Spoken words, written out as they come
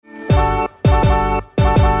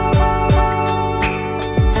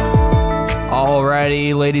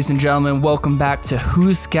Alrighty, ladies and gentlemen, welcome back to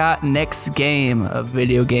Who's Got Next Game, a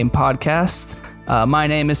video game podcast. My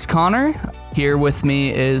name is Connor. Here with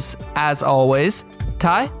me is, as always,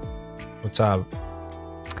 Ty. What's up?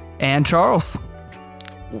 And Charles.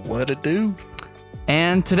 What it do?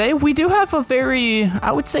 And today we do have a very,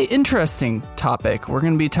 I would say, interesting topic. We're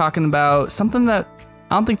going to be talking about something that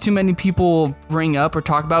I don't think too many people bring up or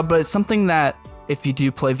talk about, but it's something that if you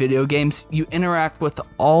do play video games, you interact with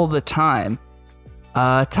all the time.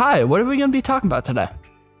 Ty, what are we going to be talking about today?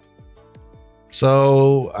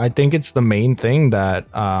 So I think it's the main thing that,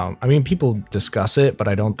 people discuss it, but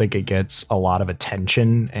I don't think it gets a lot of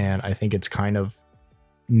attention. And I think it's kind of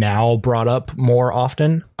now brought up more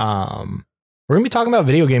often. We're going to be talking about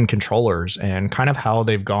video game controllers and kind of how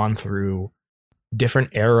they've gone through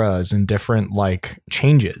different eras and different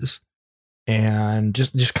changes. And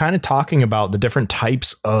just kind of talking about the different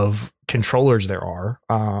types of controllers there are.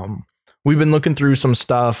 We've been looking through some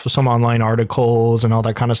stuff, some online articles and all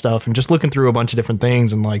that kind of stuff, and just looking through a bunch of different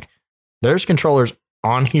things. And there's controllers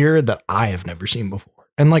on here that I have never seen before.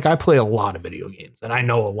 And I play a lot of video games and I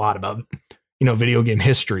know a lot about, video game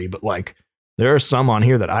history, but there are some on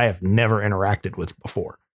here that I have never interacted with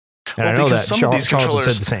before. And I know that Charles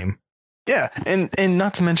said the same. Yeah. And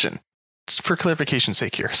not to mention, just for clarification's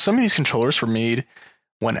sake here, some of these controllers were made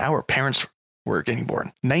when our parents were getting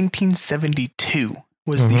born. 1972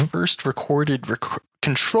 was the first recorded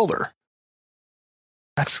controller.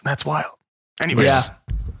 That's wild. Anyways. Yeah.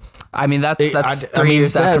 I mean, that's 3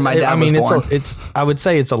 years after my dad was born. I would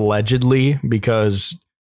say it's allegedly because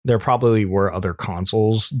there probably were other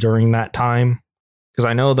consoles during that time. Because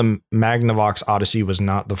I know the Magnavox Odyssey was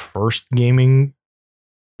not the first gaming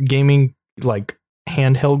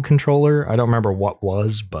handheld controller. I don't remember what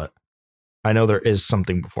was, but I know there is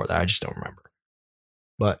something before that. I just don't remember.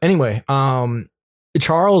 But anyway,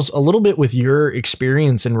 Charles, a little bit with your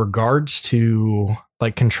experience in regards to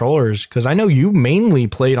controllers, because I know you mainly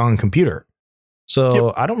played on computer. So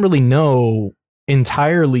yep. I don't really know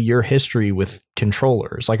entirely your history with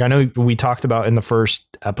controllers. I know we talked about in the first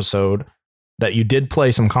episode that you did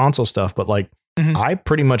play some console stuff, but I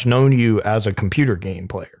pretty much known you as a computer game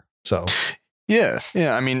player. So yeah.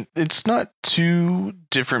 I mean, it's not too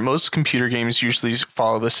different. Most computer games usually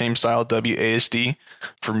follow the same style, WASD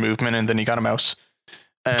for movement, and then you got a mouse.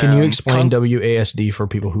 Can you explain WASD for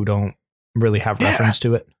people who don't really have reference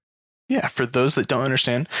to it? Yeah, for those that don't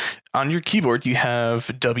understand, on your keyboard you have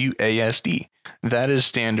WASD. That is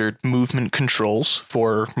standard movement controls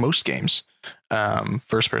for most games.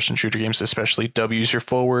 First-person shooter games especially. W is your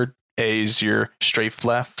forward, A is your strafe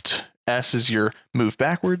left, S is your move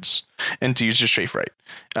backwards, and D is your strafe right.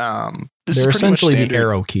 They're essentially the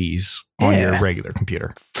arrow keys on your regular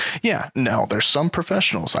computer. Yeah, now there's some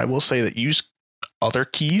professionals, I will say, that use other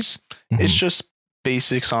keys. It's just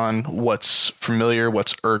basics on what's familiar,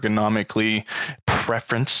 what's ergonomically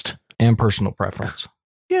preferenced, and personal preference.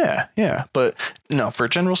 Yeah. But no, for a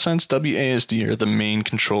general sense, WASD are the main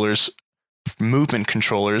controllers, movement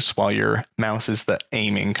controllers, while your mouse is the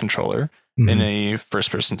aiming controller in a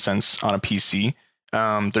first-person sense on a PC.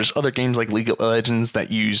 There's other games like League of Legends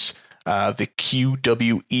that use the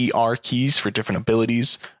QWER keys for different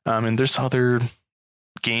abilities, and there's other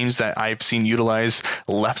games that I've seen utilize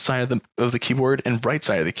left side of the keyboard and right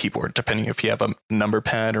side of the keyboard, depending if you have a number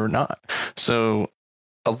pad or not. So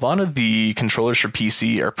a lot of the controllers for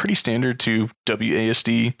PC are pretty standard to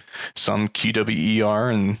WASD, some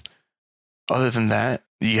QWER, and other than that,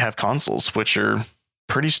 you have consoles, which are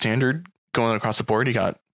pretty standard going across the board. You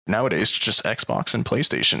got nowadays just Xbox and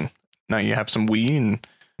PlayStation. Now you have some Wii and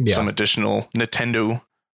some additional Nintendo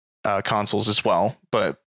consoles as well,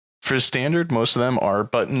 but for standard, most of them are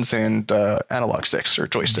buttons and analog sticks or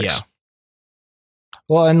joysticks. Yeah.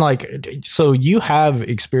 Well, and so you have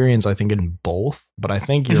experience, I think, in both, but I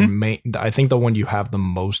think I think the one you have the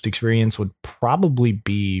most experience would probably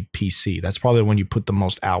be PC. That's probably the one you put the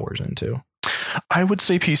most hours into. I would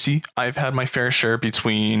say PC. I've had my fair share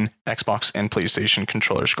between Xbox and PlayStation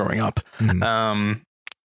controllers growing up. I'm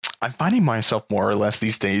finding myself more or less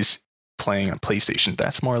these days playing on PlayStation.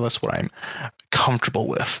 That's more or less what I'm comfortable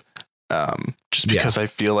with. Just because I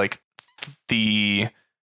feel like the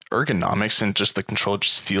ergonomics and just the control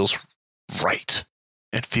just feels right.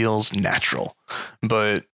 It feels natural.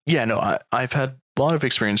 But yeah, no, I've had a lot of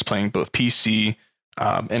experience playing both PC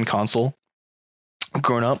and console.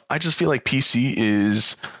 Growing up, I just feel like PC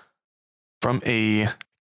is, from a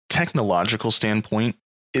technological standpoint,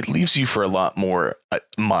 it leaves you for a lot more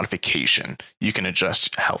modification. You can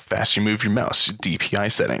adjust how fast you move your mouse,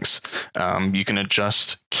 DPI settings. You can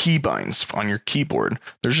adjust keybinds on your keyboard.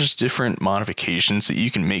 There's just different modifications that you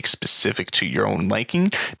can make specific to your own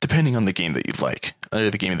liking, depending on the game that you like, or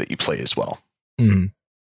the game that you play as well. Mm.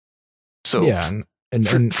 So yeah,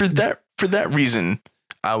 for that reason,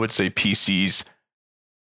 I would say PC's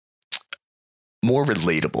more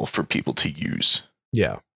relatable for people to use.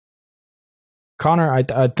 Yeah. Connor,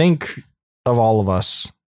 I think of all of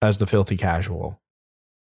us as the filthy casual,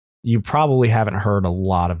 you probably haven't heard a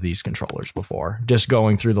lot of these controllers before, just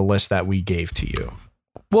going through the list that we gave to you.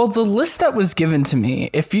 Well, the list that was given to me,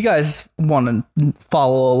 if you guys want to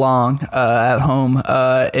follow along at home,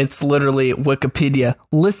 it's literally Wikipedia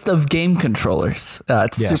list of game controllers.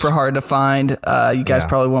 It's super hard to find. You guys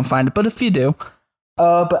probably won't find it, but if you do.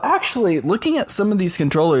 But actually, looking at some of these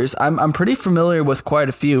controllers, I'm pretty familiar with quite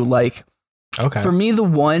a few. Like, for me, the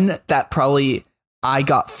one that probably I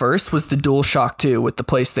got first was the DualShock 2 with the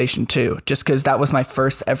PlayStation 2, just because that was my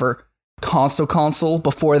first ever console.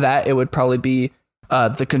 Before that, it would probably be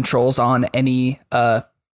the controls on any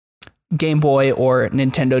Game Boy or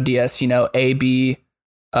Nintendo DS, A, B,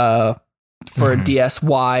 for DS,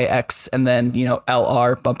 Y, X, and then,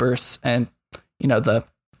 LR bumpers and, the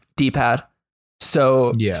D-pad.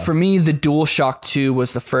 So for me, the DualShock 2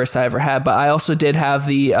 was the first I ever had, but I also did have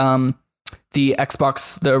the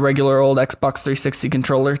Xbox, the regular old Xbox 360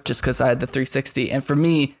 controller, just because I had the 360. And for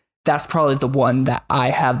me, that's probably the one that I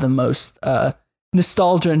have the most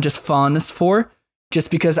nostalgia and just fondness for, just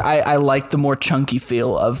because I like the more chunky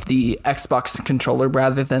feel of the Xbox controller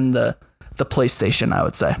rather than the PlayStation, I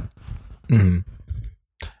would say. Mm-hmm.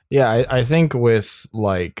 Yeah, I think with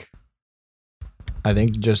I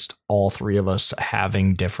think just all three of us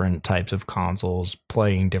having different types of consoles,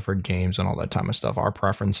 playing different games and all that type of stuff, our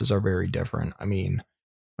preferences are very different. I mean,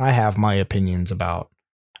 I have my opinions about,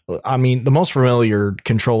 the most familiar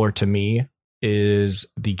controller to me is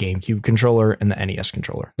the GameCube controller and the NES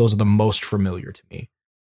controller. Those are the most familiar to me.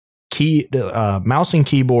 Mouse and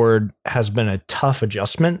keyboard has been a tough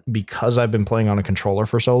adjustment because I've been playing on a controller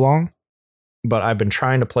for so long, but I've been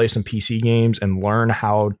trying to play some PC games and learn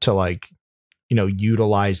how to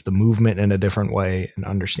utilize the movement in a different way and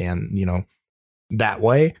understand, that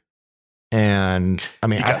way. And I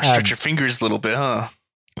mean, you gotta stretch your fingers a little bit, huh?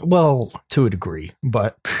 Well, to a degree,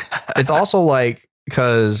 but it's also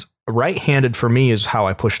because right-handed for me is how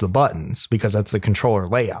I push the buttons because that's the controller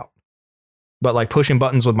layout. But pushing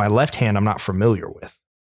buttons with my left hand, I'm not familiar with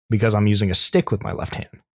because I'm using a stick with my left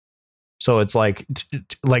hand. So it's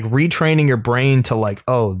retraining your brain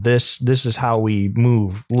to this is how we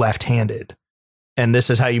move left-handed. And this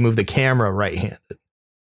is how you move the camera right-handed.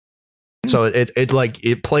 So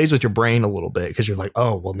it plays with your brain a little bit because you're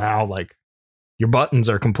oh, well now your buttons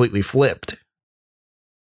are completely flipped.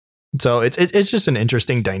 So it's just an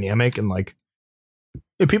interesting dynamic, and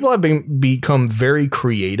people have become very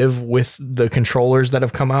creative with the controllers that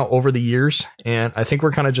have come out over the years. And I think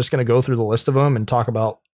we're kind of just going to go through the list of them and talk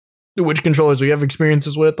about which controllers we have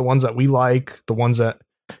experiences with, the ones that we like, the ones that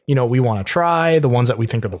we want to try, the ones that we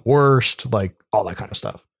think are the worst, all that kind of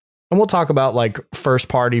stuff. And we'll talk about first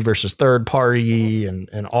party versus third party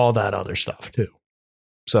and all that other stuff too.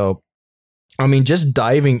 So, just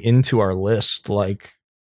diving into our list,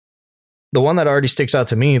 the one that already sticks out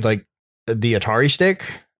to me, the Atari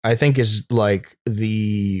stick, I think is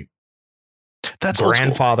the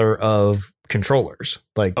grandfather of controllers.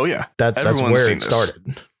 Oh yeah, that's where it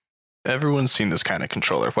started. Everyone's seen this kind of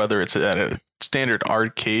controller, whether it's at a standard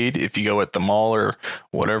arcade, if you go at the mall or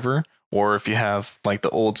whatever, or if you have the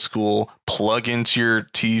old school plug into your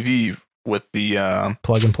TV with the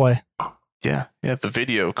plug and play. Yeah, the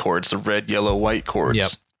video cords, the red, yellow, white cords. Yep.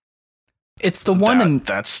 It's the one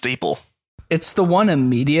that's staple. It's the one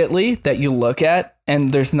immediately that you look at and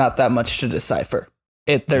there's not that much to decipher.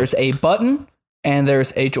 There's a button and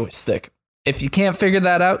there's a joystick. If you can't figure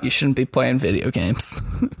that out, you shouldn't be playing video games.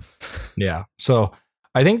 Yeah. So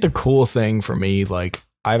I think the cool thing for me,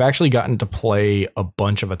 I've actually gotten to play a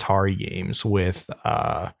bunch of Atari games with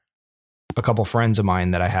a couple friends of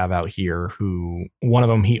mine that I have out here who one of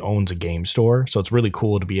them, he owns a game store. So it's really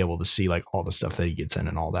cool to be able to see all the stuff that he gets in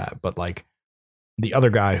and all that. But the other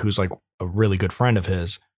guy who's a really good friend of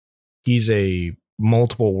his, he's a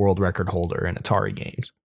multiple world record holder in Atari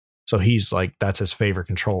games. So he's that's his favorite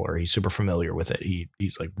controller. He's super familiar with it.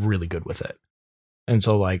 He's really good with it. And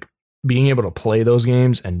so being able to play those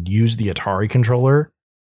games and use the Atari controller,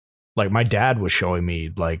 my dad was showing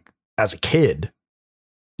me as a kid,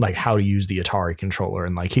 how to use the Atari controller.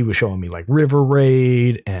 And he was showing me River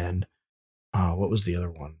Raid and what was the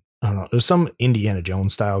other one? I don't know. It was some Indiana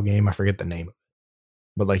Jones style game. I forget the name.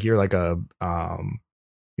 But like you're like a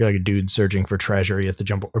dude searching for treasure. You have to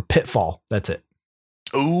jump or Pitfall. That's it.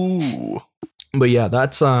 Ooh. But yeah,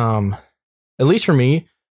 that's at least for me,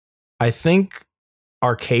 I think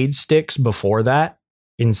arcade sticks before that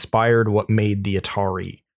inspired what made the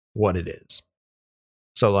Atari what it is.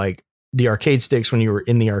 So like the arcade sticks when you were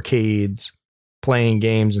in the arcades playing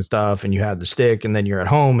games and stuff and you had the stick and then you're at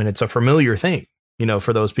home and it's a familiar thing, you know,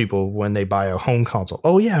 for those people when they buy a home console.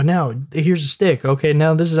 Oh yeah, now here's a stick. Okay,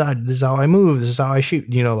 now this is how I move. This is how I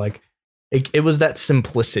shoot. You know, like it was that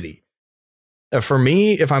simplicity. For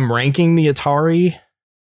me, if I'm ranking the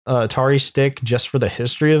Atari stick just for the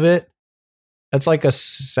history of it, that's like a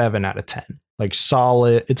 7 out of 10. Like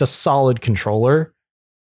solid. It's a solid controller.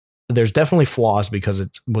 There's definitely flaws because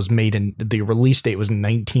it was made in the release date was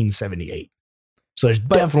 1978. So there's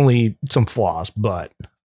definitely some flaws, but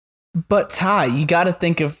Ty, you got to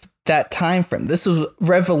think of that time frame. This was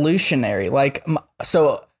revolutionary. Like,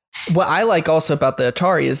 so what I like also about the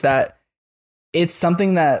Atari is that it's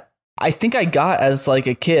something that I think I got as like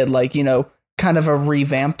a kid, like, you know, kind of a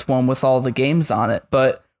revamped one with all the games on it.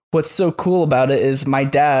 But what's so cool about it is my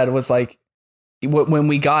dad was like, when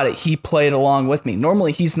we got it, he played along with me.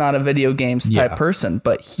 Normally he's not a video games type person,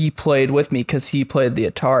 but he played with me because he played the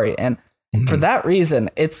Atari. And for that reason,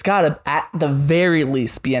 it's got to, at the very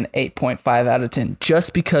least, be an 8.5 out of 10,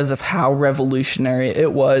 just because of how revolutionary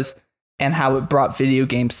it was and how it brought video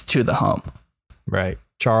games to the home. Right.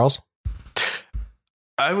 Charles?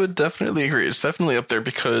 I would definitely agree. It's definitely up there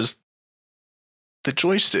because the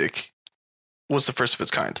joystick was the first of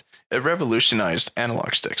its kind. It revolutionized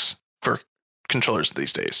analog sticks for controllers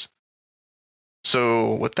these days.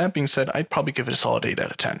 So with that being said, I'd probably give it a solid 8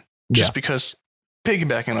 out of 10. Just because,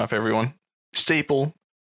 piggybacking off everyone, staple,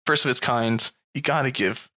 first of its kind, you gotta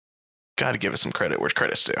give it some credit where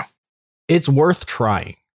credit's due. It's worth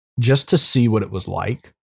trying just to see what it was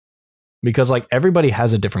like, because like everybody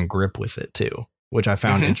has a different grip with it too, which I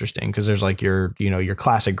found interesting, because there's like your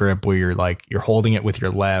classic grip where you're holding it with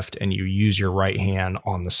your left and you use your right hand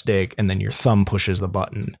on the stick and then your thumb pushes the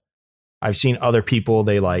button. I've seen other people,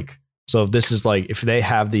 so if this is like, if they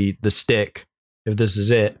have the stick, if this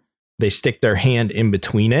is it, they stick their hand in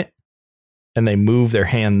between it and they move their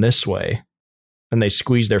hand this way and they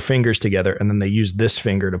squeeze their fingers together and then they use this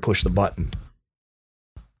finger to push the button.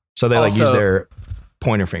 So they use their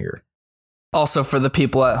pointer finger. Also for the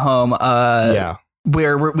people at home,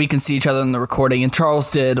 where we can see each other in the recording, and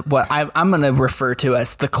Charles did what I'm going to refer to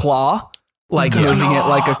as the claw, like moving it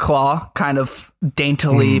like a claw, kind of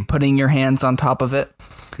daintily putting your hands on top of it.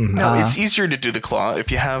 No, it's easier to do the claw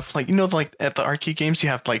if you have like at the arcade games you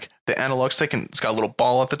have like the analog stick and it's got a little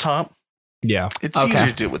ball at the top. Yeah, it's easier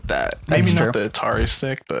to do with that. Maybe not the Atari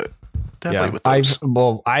stick, but definitely with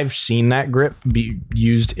those. I've seen that grip be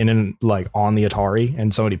used on the Atari,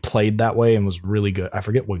 and somebody played that way and was really good. I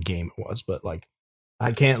forget what game it was, but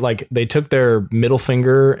they took their middle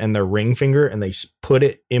finger and their ring finger and they put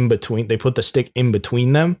it in between. They put the stick in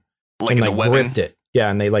between them and gripped it. Yeah,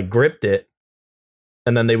 and they gripped it,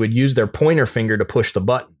 and then they would use their pointer finger to push the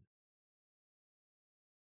button.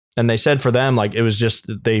 And they said for them, it was just,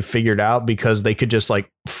 they figured out because they could just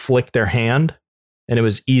flick their hand and it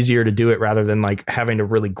was easier to do it rather than having to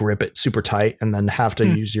really grip it super tight and then have to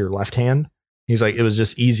use your left hand. He's like, it was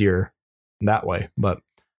just easier that way. But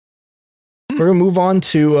we're going to move on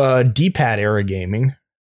to D-pad era gaming.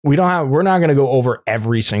 We're not going to go over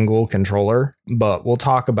every single controller, but we'll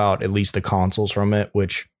talk about at least the consoles from it,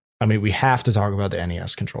 which, I mean, we have to talk about the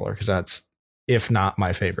NES controller because that's, if not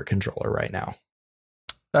my favorite controller right now.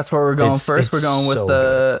 That's where we're going first. We're going with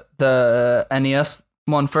the NES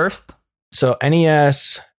one first. So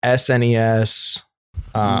NES, SNES,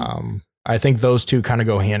 I think those two kind of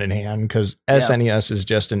go hand in hand because SNES is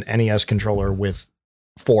just an NES controller with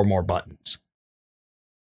 4 more buttons.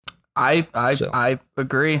 I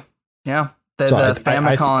agree. Yeah, the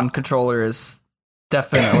Famicom controller is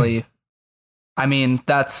definitely. I mean,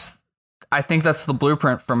 I think that's the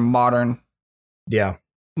blueprint for modern. Yeah.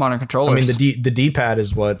 Modern controllers. I mean, the D-pad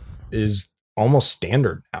is what is almost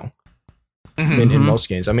standard now in most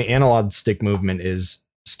games. I mean, analog stick movement is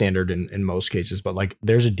standard in most cases, but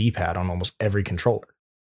there's a D-pad on almost every controller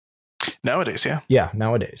nowadays. Yeah,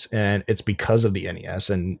 nowadays, and it's because of the NES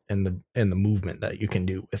and the movement that you can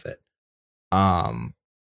do with it. And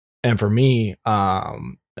for me,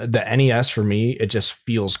 the NES for me, it just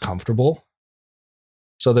feels comfortable.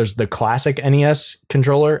 So there's the classic NES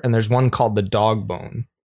controller, and there's one called the dog bone.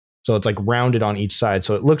 So it's rounded on each side.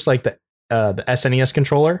 So it looks like the SNES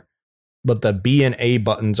controller, but the B and A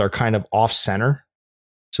buttons are kind of off center.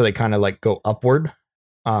 So they kind of go upward.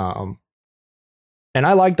 And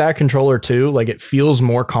I like that controller too. Like it feels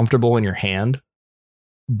more comfortable in your hand,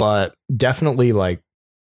 but definitely like,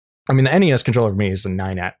 I mean, the NES controller for me is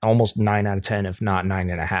almost 9 out of 10, if not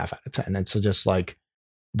 9.5 out of 10. It's just like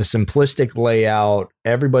the simplistic layout.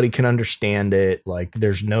 Everybody can understand it. Like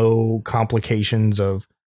there's no complications of,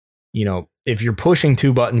 you know, if you're pushing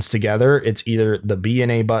two buttons together, it's either the B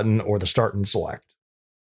and A button or the start and select.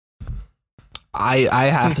 I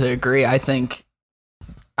have to agree. I think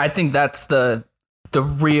that's the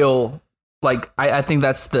real, like, I think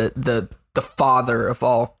that's the father of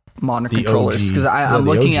all modern controllers, because I'm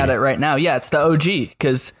looking at it right now. Yeah, it's the OG,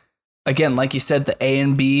 because again, like you said, the A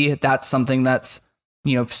and B, that's something that's,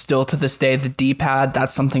 you know, still to this day. The D-pad,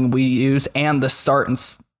 that's something we use, and the start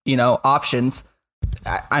and, you know, options.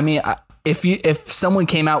 I mean, if someone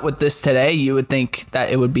came out with this today, you would think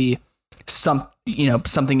that it would be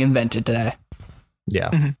something invented today.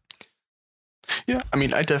 Yeah. Mm-hmm. Yeah, I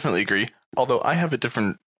mean, I definitely agree. Although I have a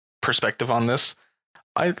different perspective on this.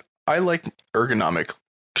 I like ergonomic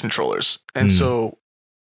controllers, and so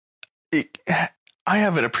I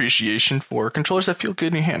have an appreciation for controllers that feel good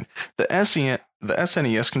in your hand. The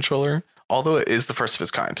SNES controller, although it is the first of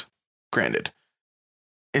its kind, granted,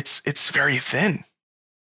 it's very thin.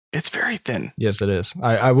 It's very thin. Yes, it is.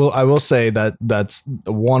 I will say that that's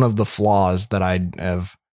one of the flaws that I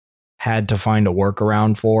have had to find a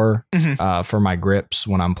workaround for my grips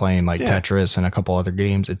when I'm playing like Tetris and a couple other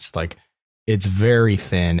games. It's like it's very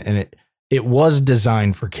thin, and it was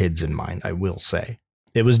designed for kids in mind. I will say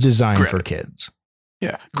it was designed for kids.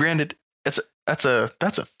 Yeah, granted, that's a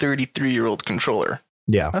 33-year-old controller.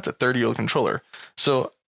 Yeah, that's a 30-year-old controller.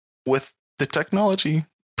 So with the technology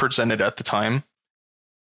presented at the time,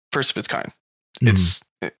 first of its kind, it's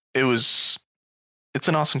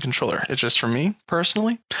an awesome controller. It's just, for me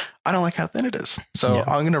personally, I don't like how thin it is. So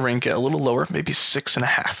I'm going to rank it a little lower, maybe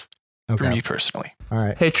 6.5 for me personally. All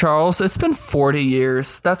right. Hey, Charles, it's been 40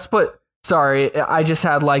 years. Sorry, I just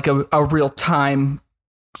had like a real time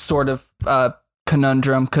sort of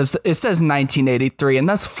conundrum, because it says 1983, and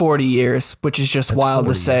that's 40 years, which is just wild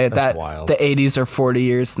to say that wild. The 80s are 40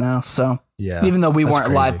 years now. So yeah, even though we weren't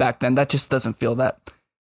alive back then, that just doesn't feel that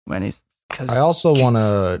many. I also want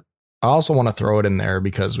to throw it in there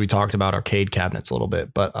because we talked about arcade cabinets a little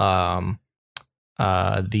bit, but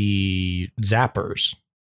the zappers,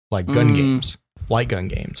 like gun games, light gun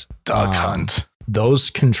games, Dog Hunt, those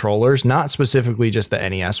controllers, not specifically just the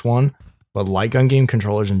NES one, but light gun game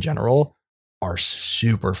controllers in general, are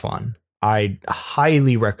super fun. I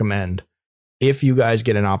highly recommend, if you guys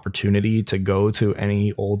get an opportunity to go to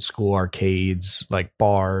any old school arcades, like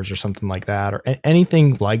bars or something like that, or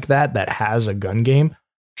anything like that has a gun game,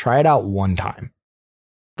 try it out one time.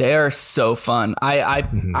 They are so fun.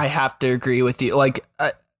 I have to agree with you. Like,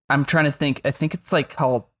 I'm trying to think. I think it's like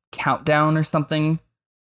called Countdown or something.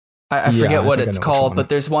 I forget what it's called, but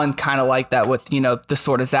there's one kind of like that with, you know, the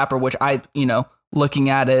sort of zapper, which looking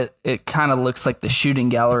at it, it kind of looks like the shooting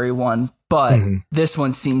gallery one, but this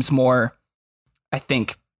one seems more, I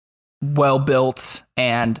think, well built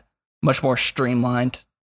and much more streamlined.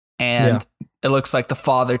 And it looks like the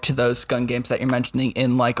father to those gun games that you're mentioning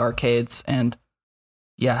in like arcades. And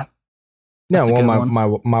yeah. Well,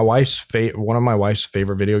 my wife's one of my wife's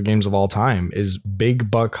favorite video games of all time is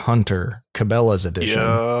Big Buck Hunter, Cabela's edition.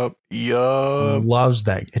 Yup. Loves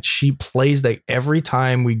that. And she plays that every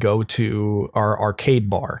time we go to our arcade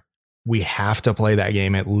bar. We have to play that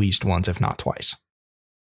game at least once, if not twice.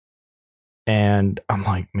 And I'm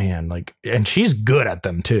like, man, like, and she's good at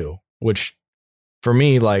them too, which for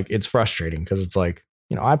me, like, it's frustrating because it's like,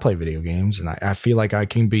 you know, I play video games and I feel like I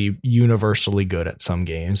can be universally good at some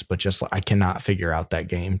games, but just I cannot figure out that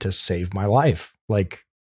game to save my life. Like,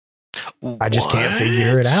 I just can't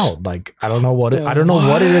figure it out. Like, I don't know what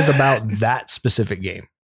it is about that specific game.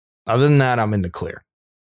 Other than that, I'm in the clear.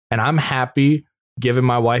 And I'm happy giving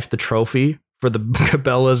my wife the trophy for the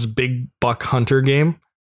Cabela's Big Buck Hunter game.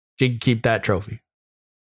 She can keep that trophy.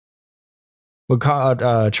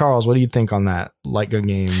 Well, Charles, what do you think on that? Light gun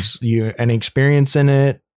games? You any experience in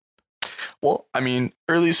it? Well, I mean,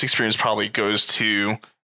 earliest experience probably goes to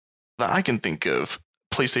that I can think of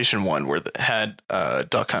PlayStation 1, where it had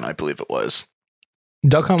Duck Hunt, I believe it was.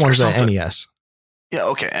 Duck Hunt was the NES. Yeah,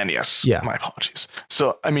 okay, NES. Yeah. My apologies.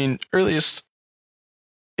 So, I mean, earliest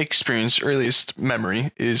experience, earliest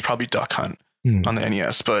memory is probably Duck Hunt on the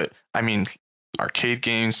NES. But, I mean, arcade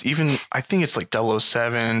games, even I think it's like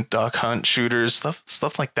 007, Duck Hunt, shooters,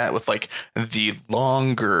 stuff like that, with like the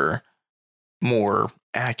longer, more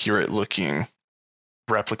accurate looking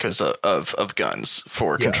replicas of guns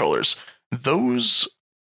for controllers. Those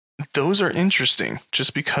those are interesting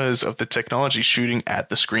just because of the technology shooting at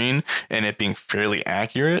the screen and it being fairly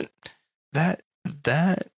accurate. That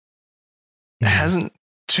hasn't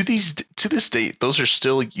to this date. Those are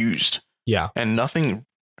still used. Yeah, and nothing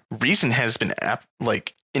recent has been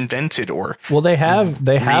invented or they have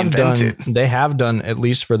done at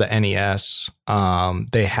least for the NES.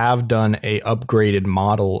 They have done a upgraded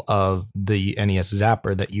model of the NES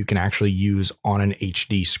Zapper that you can actually use on an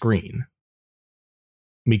HD screen.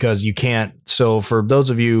 Because you can't. So for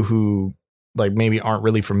those of you who like maybe aren't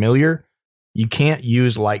really familiar, you can't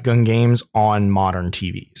use light gun games on modern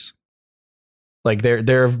TVs. Like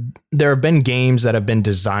there have been games that have been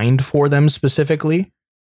designed for them specifically,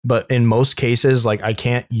 but in most cases, like I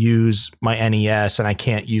can't use my NES and I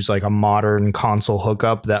can't use like a modern console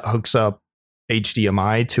hookup that hooks up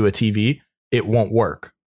HDMI to a TV. It won't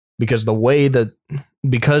work because the way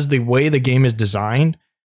the game is designed,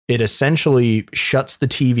 it essentially shuts the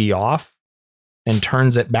TV off and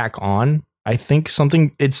turns it back on. I think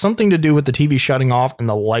it's something to do with the TV shutting off and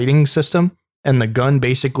the lighting system, and the gun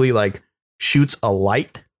basically like shoots a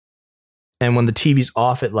light, and when the TV's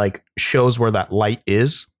off, it like shows where that light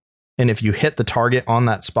is, and if you hit the target on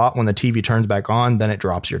that spot when the TV turns back on, then it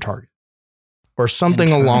drops your target or something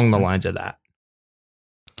along the lines of that.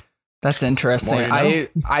 That's interesting.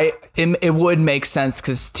 It would make sense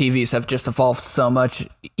because TVs have just evolved so much,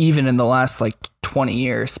 even in the last like 20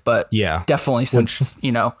 years. But yeah, definitely since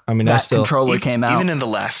that controller came out, even in the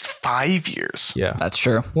last 5 years. Yeah, that's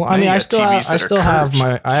true. Well, I mean, I still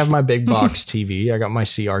have my big box TV. I got my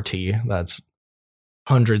CRT. That's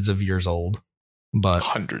hundreds of years old. But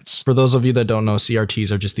hundreds. For those of you that don't know, CRTs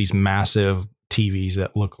are just these massive TVs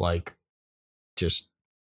that look like just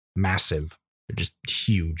massive. They're just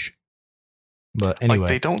huge. But anyway, like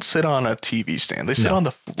they don't sit on a TV stand; they sit on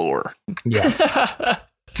the floor. Yeah.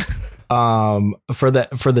 For the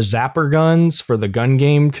Zapper guns, for the gun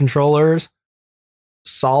game controllers,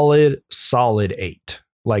 solid 8,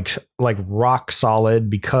 like rock solid.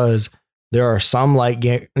 Because there are some light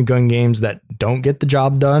gun games that don't get the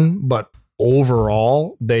job done, but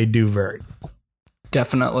overall they do very well.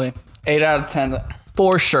 Definitely 8 out of 10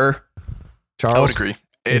 for sure. Charles, I would agree.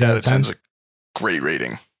 8 out of 10 is a great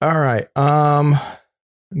rating. All right.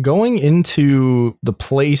 Going into the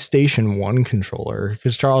PlayStation 1 controller,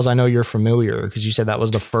 because Charles, I know you're familiar because you said that was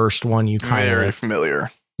the first one you kind of very familiar.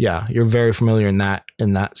 Yeah, you're very familiar in that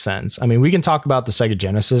sense. I mean, we can talk about the Sega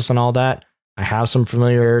Genesis and all that. I have some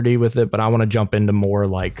familiarity with it, but I want to jump into more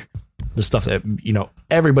like the stuff that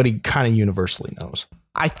everybody kind of universally knows.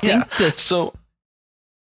 I think I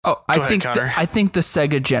think the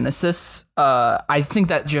Sega Genesis, I think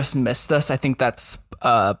that just missed us. I think that's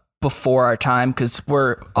before our time because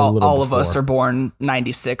all of us are born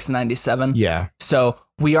 96, 97. Yeah. So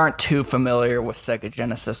we aren't too familiar with Sega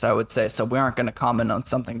Genesis, I would say. So we aren't going to comment on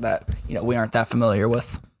something that we aren't that familiar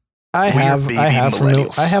with. I have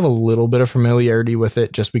a little bit of familiarity with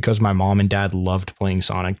it just because my mom and dad loved playing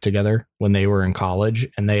Sonic together when they were in college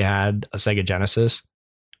and they had a Sega Genesis.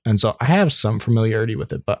 And so I have some familiarity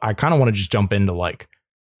with it, but I kind of want to just jump into like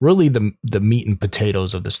really the meat and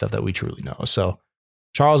potatoes of the stuff that we truly know. So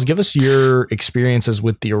Charles, give us your experiences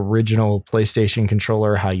with the original PlayStation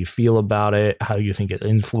controller, how you feel about it, how you think it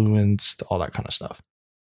influenced, all that kind of stuff.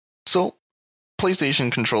 So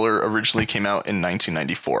PlayStation controller originally came out in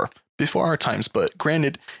 1994, before our times, but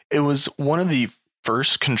granted, it was one of the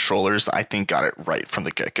first controllers that I think got it right from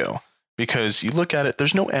the get-go. Because you look at it,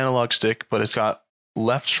 there's no analog stick, but it's got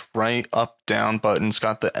left, right, up, down buttons,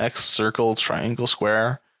 got the X, circle, triangle,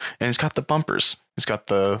 square, and it's got the bumpers. It's got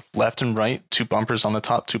the left and right, 2 bumpers on the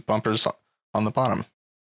top, 2 bumpers on the bottom,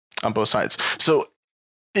 on both sides. So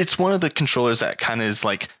it's one of the controllers that kind of is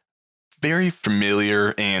like very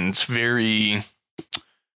familiar and very,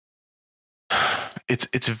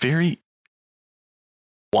 it's a very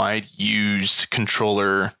wide used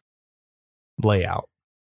controller layout.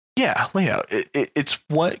 Yeah, layout. It's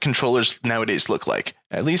what controllers nowadays look like,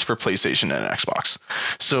 at least for PlayStation and Xbox.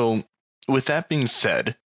 So with that being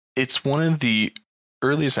said, it's one of the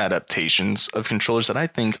earliest adaptations of controllers that I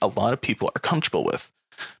think a lot of people are comfortable with,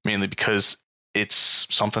 mainly because it's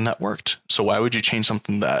something that worked. So why would you change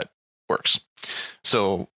something that works?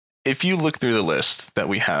 So if you look through the list that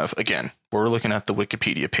we have, again, we're looking at the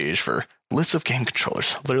Wikipedia page for lists of game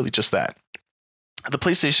controllers, literally just that. The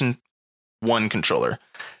PlayStation 1 controller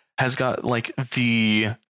has got like the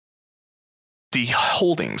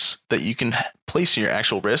holdings that you can place in your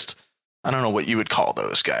actual wrist. I don't know what you would call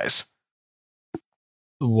those guys.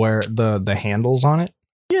 Where the handles on it?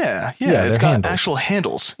 Yeah, it's got actual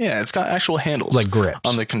handles. Yeah, it's got actual handles. Like grips.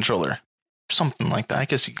 On the controller. Something like that, I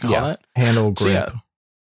guess you can call that. Handle grip. So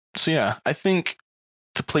So yeah, I think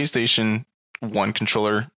the PlayStation 1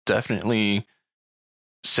 controller definitely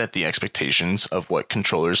set the expectations of what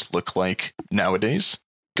controllers look like nowadays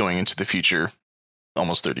going into the future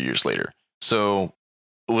almost 30 years later. So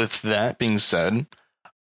with that being said,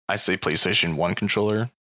 I say PlayStation 1 controller,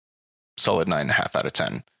 solid 9.5 out of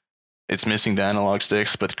 10. It's missing the analog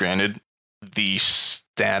sticks, but granted, the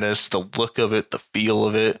status, the look of it, the feel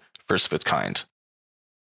of it, first of its kind.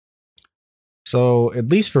 So at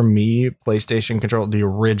least for me, PlayStation controller, the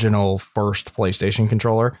original first PlayStation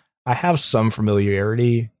controller, I have some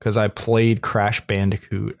familiarity because I played Crash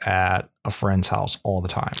Bandicoot at a friend's house all the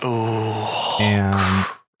time. Oh, and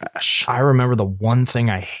Crash. I remember the one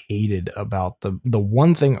thing I hated about the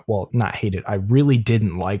one thing, well, not hated, I really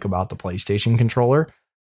didn't like about the PlayStation controller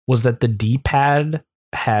was that the D-pad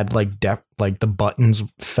had like the buttons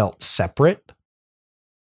felt separate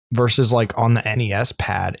versus like on the NES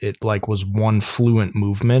pad, it like was one fluent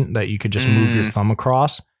movement that you could just move your thumb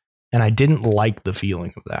across. And I didn't like the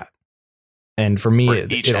feeling of that. And for me,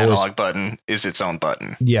 each analog button is its own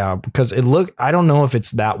button. Yeah, because I don't know if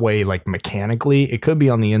it's that way, like mechanically. It could be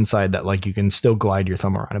on the inside that like you can still glide your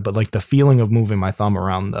thumb around it. But like the feeling of moving my thumb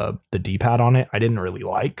around the D-pad on it, I didn't really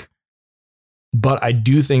like. But I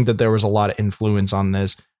do think that there was a lot of influence on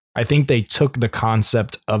this. I think they took the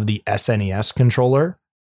concept of the SNES controller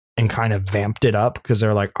and kind of vamped it up because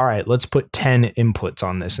they're like, all right, let's put 10 inputs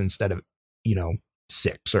on this instead of,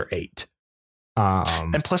 6 or 8.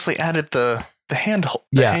 And plus they added the handhold.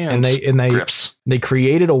 And they grips. They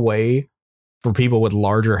created a way for people with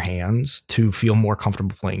larger hands to feel more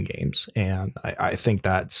comfortable playing games. And I think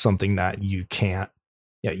that's something that you can't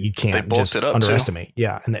just underestimate. Too.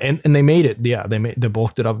 Yeah. And they made it. Yeah. They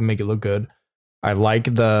bulked it up and make it look good. I like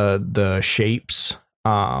the shapes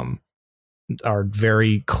are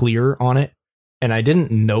very clear on it. And I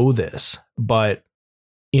didn't know this, but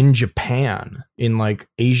in Japan, in like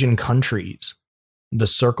Asian countries, the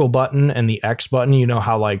circle button and the X button, you know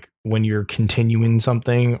how like when you're continuing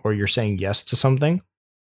something or you're saying yes to something,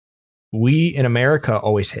 we in America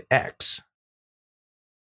always hit X.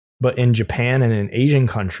 But in Japan and in Asian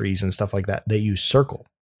countries and stuff like that, they use circle.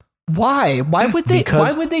 Why? Why would they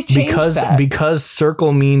change that? Because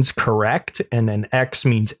circle means correct and then X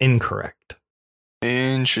means incorrect.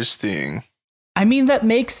 Interesting. I mean, that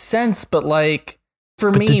makes sense, but like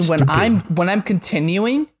for me, when I'm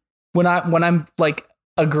continuing, when I'm like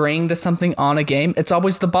agreeing to something on a game, it's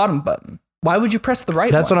always the bottom button. Why would you press the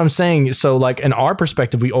right? That's what I'm saying. So like in our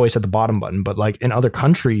perspective, we always hit the bottom button, but like in other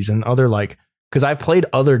countries and other like, because I've played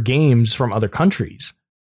other games from other countries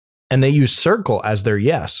and they use circle as their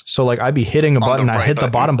yes. So like I'd be hitting a button, I hit the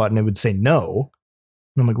bottom button, it would say no.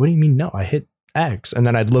 And I'm like, what do you mean no? I hit X. And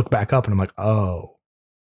then I'd look back up and I'm like, oh.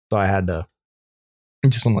 So I had to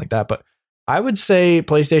do something like that. But I would say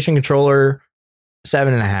PlayStation controller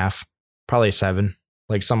 7.5, probably a 7,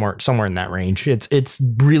 like somewhere in that range. It's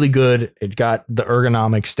really good. It got the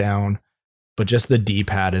ergonomics down, but just the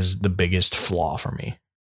D-pad is the biggest flaw for me.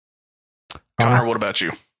 Connor, what about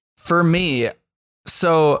you? For me,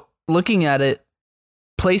 so looking at it,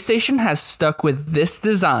 PlayStation has stuck with this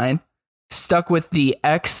design, stuck with the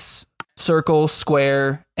X, circle,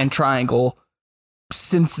 square, and triangle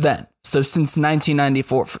since then. So since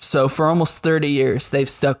 1994. So for almost 30 years, they've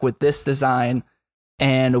stuck with this design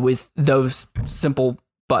and with those simple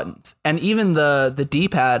buttons. And even the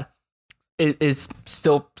D-pad is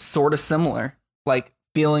still sort of similar, like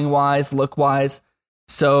feeling wise, look wise.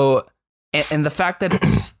 So, and the fact that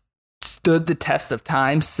it's stood the test of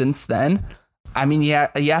time since then, I mean, you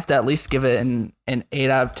have to at least give it an 8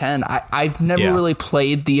 out of 10. I've never really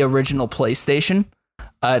played the original PlayStation.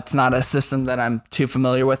 It's not a system that I'm too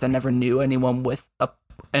familiar with. I never knew anyone with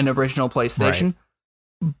an original PlayStation.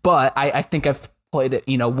 Right. But I think I've played it,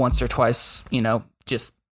 once or twice,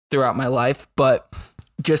 just throughout my life. But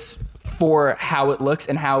just for how it looks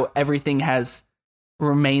and how everything has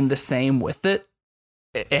remained the same with it,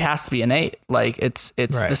 it has to be an 8. Like it's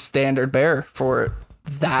right. The standard bearer for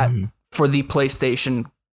that, for the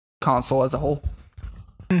PlayStation console as a whole.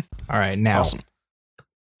 All right, now. Awesome.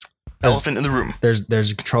 Elephant in the room.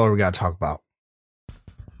 There's a controller we got to talk about.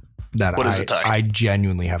 What is it, Ty? I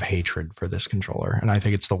genuinely have hatred for this controller, and I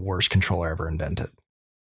think it's the worst controller ever invented.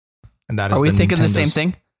 And that is. Are we thinking the same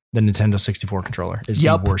thing? The Nintendo 64 controller is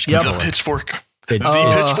the worst controller. The pitchfork. It's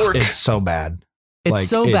so bad. It's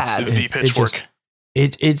so bad. The pitchfork.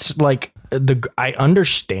 It's like I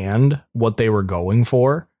understand what they were going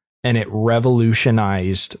for, and it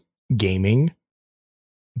revolutionized gaming.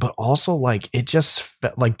 But also, like, it just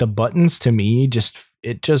like the buttons to me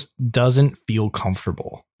it just doesn't feel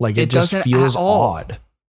comfortable. Like it just feels odd.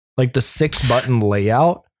 Like the 6-button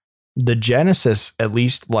layout the Genesis at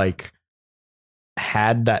least like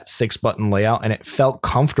had that 6-button layout and it felt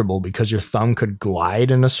comfortable because your thumb could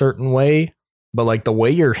glide in a certain way. But like the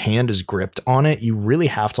way your hand is gripped on it, you really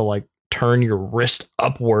have to like turn your wrist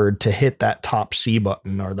upward to hit that top C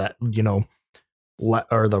button or that,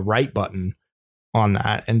 or the right button on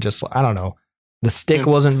that. And just, I don't know. The stick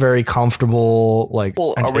wasn't very comfortable. Like,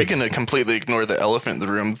 well, are we going to completely ignore the elephant in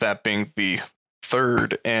the room, that being the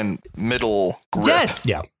third and middle grip? Yes.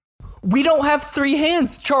 Yeah. We don't have 3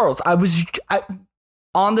 hands, Charles. I was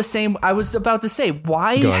about to say,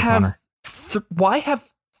 why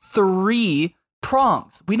have 3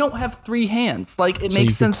 prongs? We don't have 3 hands. Like, it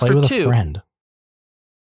makes sense for 2. Friend.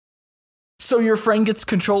 So your friend gets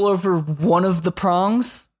control over one of the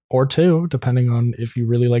prongs? Or 2, depending on if you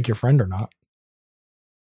really like your friend or not.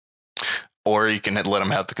 Or you can let them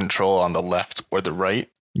have the control on the left or the right.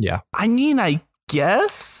 Yeah. I mean, I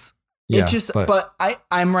guess. Yeah, but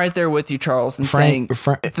I'm right there with you, Charles, and saying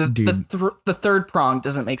the third prong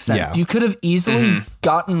doesn't make sense. Yeah. You could have easily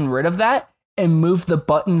gotten rid of that and moved the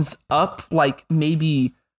buttons up like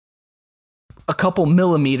maybe a couple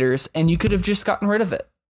millimeters, and you could have just gotten rid of it.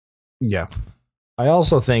 Yeah. I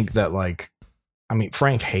also think that, like, I mean,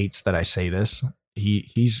 Frank hates that I say this.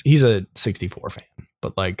 He's a 64 fan,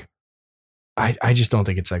 but like, I just don't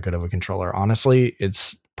think it's that good of a controller. Honestly,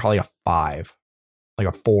 it's probably a 5, like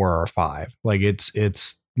a 4 or a 5. Like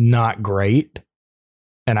it's not great.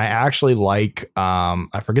 And I actually like,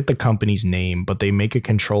 I forget the company's name, but they make a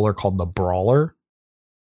controller called the Brawler.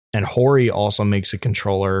 And Hori also makes a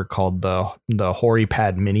controller called the Hori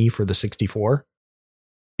Pad Mini for the 64.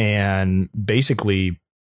 And basically,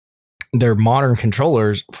 they're modern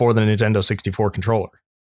controllers for the Nintendo 64 controller.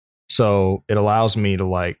 So it allows me to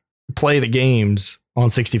like play the games on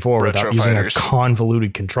 64 without using a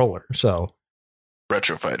convoluted controller. So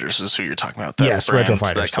Retro Fighters is who you're talking about. Yes, Retro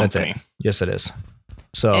Fighters. That's it. Yes, it is.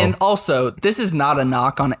 So, and also, this is not a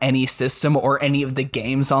knock on any system or any of the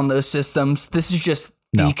games on those systems. This is just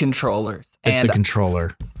the controllers. It's the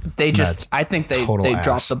controller. I think they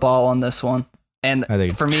dropped the ball on this one. And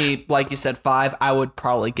for me, like you said, 5, I would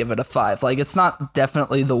probably give it a 5. Like, it's not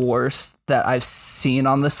definitely the worst that I've seen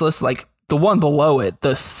on this list. Like, the one below it,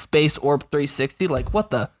 the Space Orb 360, like, what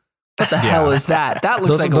the hell is that? That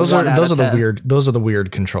looks like those are the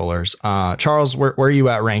weird controllers. Charles, where are you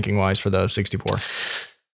at ranking wise for the 64?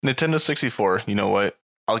 Nintendo 64, you know what?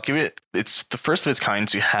 I'll give it's the first of its kind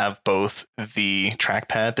to have both the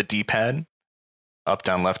trackpad, the D-pad, up,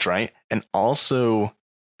 down, left, right, and also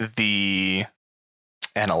the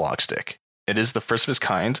analog stick. It is the first of its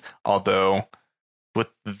kind, although with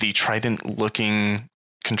the Trident looking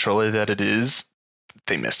controller that it is,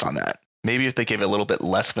 they missed on that. Maybe if they gave it a little bit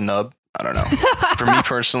less of a nub, I don't know. For me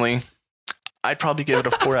personally, I'd probably give it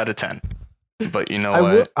a 4 out of 10. But you know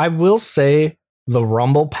what? I will say the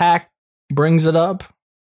Rumble Pack brings it up,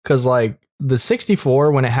 because like the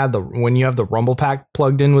 64, when you have the Rumble Pack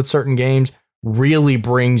plugged in with certain games, really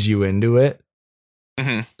brings you into it.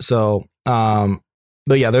 Mm-hmm. So,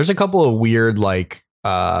 but yeah, there's a couple of weird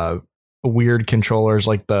controllers,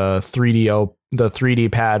 like the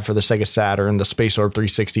 3D pad for the Sega Saturn, the Space Orb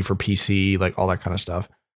 360 for PC, like all that kind of stuff.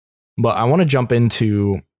 But I want to jump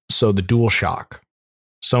into the DualShock,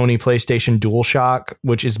 Sony PlayStation DualShock,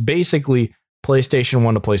 which is basically PlayStation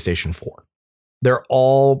 1 to PlayStation 4. They're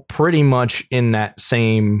all pretty much in that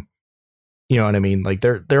same, you know what I mean? Like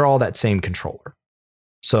they're all that same controller.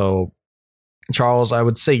 So, Charles, I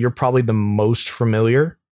would say you're probably the most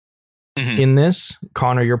familiar in this.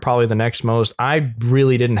 Connor, you're probably the next most. I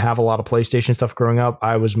really didn't have a lot of PlayStation stuff growing up.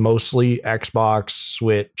 I was mostly Xbox,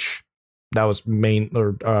 Switch. That was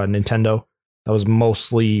Nintendo. That was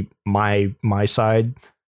mostly my side.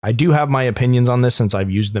 I do have my opinions on this since I've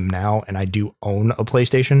used them now, and I do own a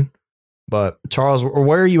PlayStation. But Charles,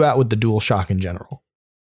 where are you at with the DualShock in general?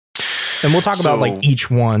 And we'll talk about like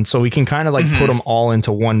each one, so we can kind of like put them all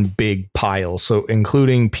into one big pile. So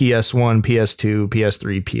including PS1, PS2,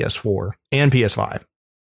 PS3, PS4, and PS5.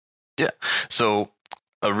 Yeah. So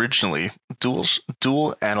originally,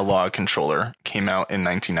 dual analog controller came out in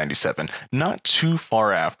 1997, not too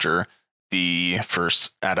far after the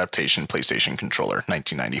first adaptation PlayStation controller,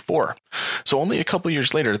 1994. So only a couple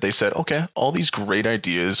years later, they said, okay, all these great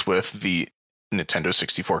ideas with the Nintendo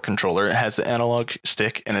 64 controller. It has the analog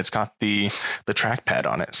stick and it's got the trackpad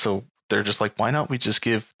on it. So they're just like, why not we just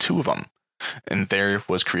give 2 of them? And there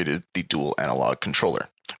was created the dual analog controller,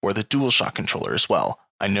 or the DualShock controller as well.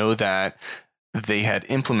 I know that they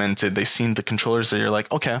seen the controllers that you're like,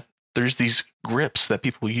 okay, there's these grips that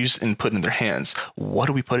people use and put in their hands. What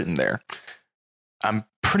do we put in there? I'm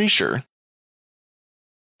pretty sure,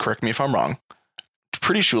 correct me if I'm wrong,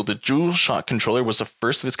 pretty sure the DualShock controller was the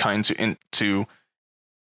first of its kind to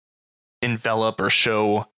envelop or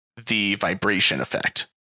show the vibration effect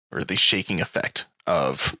or the shaking effect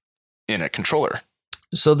of in a controller.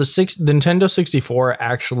 So the Nintendo 64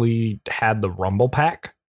 actually had the Rumble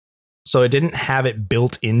Pack, so it didn't have it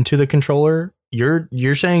built into the controller.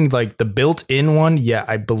 You're saying like the built-in one? Yeah,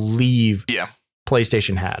 I believe. Yeah.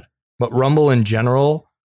 PlayStation had, but Rumble in general,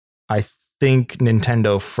 I think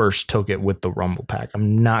Nintendo first took it with the Rumble Pack.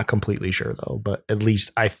 I'm not completely sure though, but at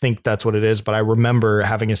least I think that's what it is. But I remember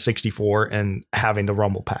having a 64 and having the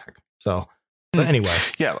Rumble Pack. So, but anyway,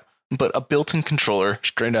 yeah, but a built-in controller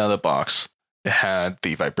straight out of the box. It had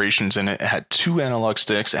the vibrations in it. It had 2 analog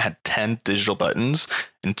sticks. It had 10 digital buttons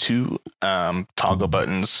and 2 toggle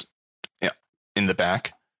buttons in the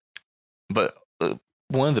back. But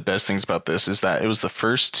one of the best things about this is that it was the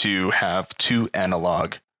first to have 2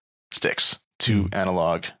 analog sticks. 2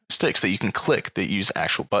 analog sticks that you can click that use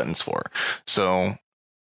actual buttons for. So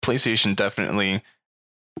PlayStation definitely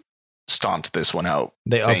stomped this one out.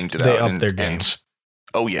 They upped their game.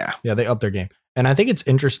 Oh, yeah. Yeah, they upped their game. And I think it's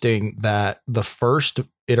interesting that the first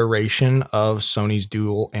iteration of Sony's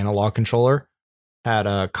dual analog controller had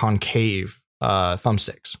a concave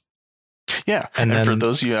thumbsticks. Yeah, and then, for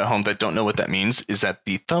those of you at home that don't know what that means, is that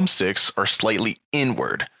the thumbsticks are slightly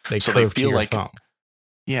inward. They feel like thumb.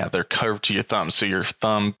 Yeah, they're curved to your thumb, so your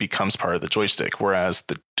thumb becomes part of the joystick. Whereas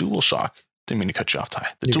the DualShock, didn't mean to cut you off, Ty.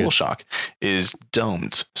 The DualShock is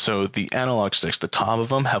domed, so the analog sticks, the top of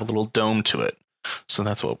them have a little dome to it. So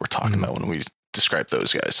that's what we're talking about when we describe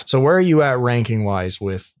those guys. So where are you at ranking wise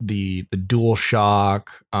with the DualShock?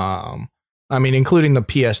 I mean, including the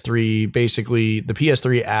PS3. Basically, the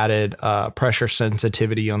PS3 added pressure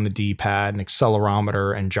sensitivity on the D-pad, an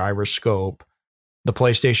accelerometer, and gyroscope. The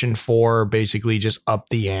PlayStation 4 basically just upped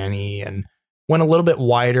the ante and went a little bit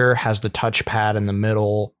wider, has the touchpad in the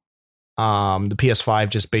middle. The PS5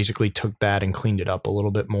 just basically took that and cleaned it up a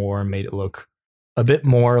little bit more and made it look a bit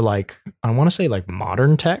more like, I want to say like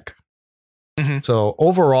modern tech. Mm-hmm. So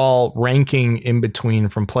overall ranking in between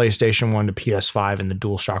from PlayStation 1 to PS5 and the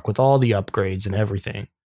DualShock with all the upgrades and everything,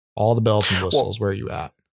 all the bells and whistles, where are you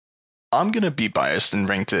at? I'm going to be biased and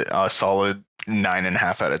ranked it a solid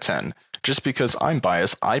 9.5 out of 10. Just because I'm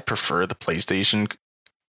biased, I prefer the PlayStation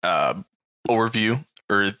overview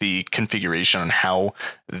or the configuration on how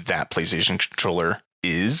that PlayStation controller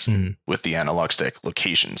is with the analog stick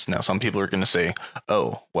locations. Now, some people are going to say,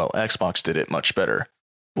 oh, well, Xbox did it much better.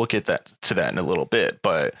 We'll get to that in a little bit.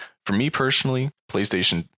 But for me personally,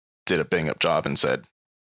 PlayStation did a bang up job and said,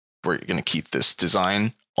 we're going to keep this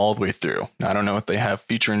design all the way through. Now, I don't know if they have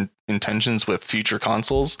future intentions with future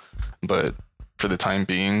consoles, but for the time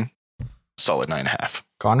being, solid 9.5.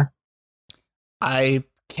 Connor? I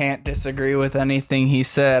can't disagree with anything he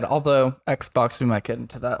said, although Xbox, we might get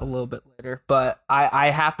into that a little bit later. But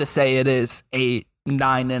I have to say it is a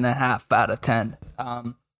 9.5 out of 10.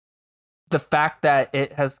 The fact that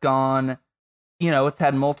it has gone, it's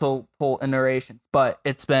had multiple iterations, but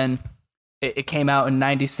it came out in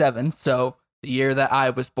 97, so the year that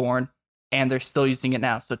I was born, and they're still using it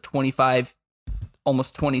now. So 25,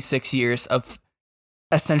 almost 26 years of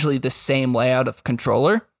essentially the same layout of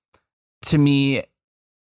controller. To me,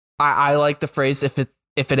 I like the phrase, if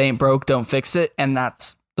it ain't broke, don't fix it, and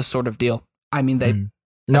that's the sort of deal. I mean, they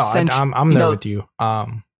I'm there with you.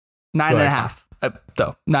 9.5.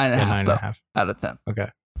 Though 9.5 out of 10. Okay.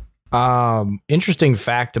 Interesting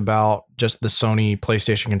fact about just the Sony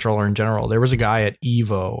PlayStation controller in general. There was a guy at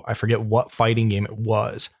EVO. I forget what fighting game it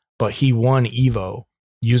was, but he won EVO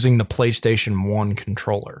using the PlayStation 1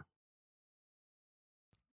 controller.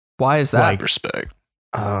 Why is that? Respect.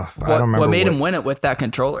 I don't remember what made him win it with that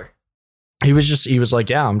controller. He was like,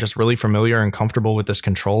 yeah, I'm just really familiar and comfortable with this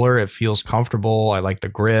controller. It feels comfortable. I like the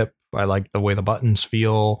grip. I like the way the buttons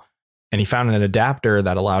feel. And he found an adapter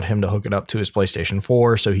that allowed him to hook it up to his PlayStation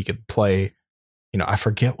 4 so he could play, I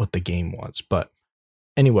forget what the game was. But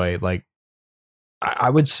anyway, like, I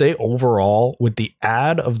would say overall, with the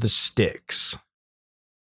add of the sticks,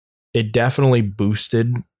 it definitely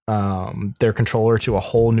boosted their controller to a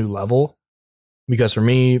whole new level. Because for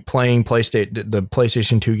me, playing the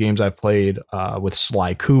PlayStation 2 games I've played with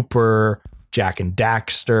Sly Cooper, Jak and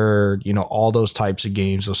Daxter, all those types of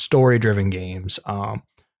games, those story-driven games,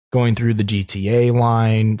 going through the GTA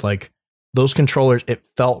line, like those controllers, it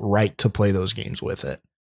felt right to play those games with it.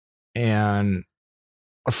 And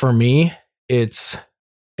for me, it's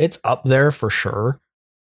up there for sure.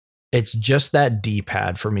 It's just that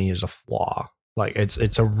D-pad for me is a flaw. Like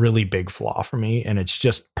it's a really big flaw for me, and it's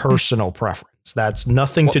just personal preference. That's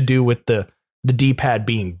nothing to do with the D-pad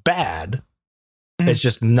being bad. It's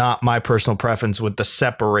just not my personal preference with the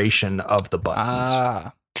separation of the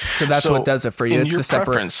buttons. So that's what does it for you. It's your the separate.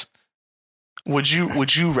 preference. Would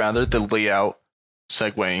you rather the layout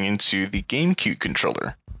segueing into the GameCube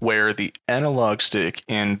controller, where the analog stick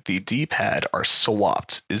and the D-pad are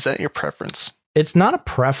swapped? Is that your preference? It's not a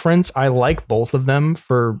preference. I like both of them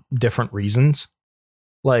for different reasons.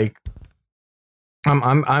 Like,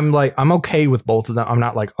 I'm okay with both of them. I'm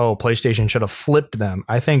not like, oh, PlayStation should have flipped them.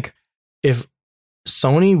 I think if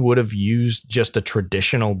Sony would have used just a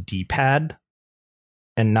traditional D-pad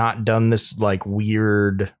and not done this like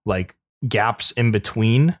weird like gaps in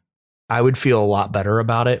between, I would feel a lot better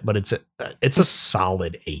about it. But it's a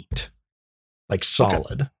solid 8, like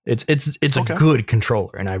solid. Okay. It's a good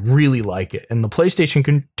controller, and I really like it. And the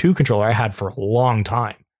PlayStation 2 controller I had for a long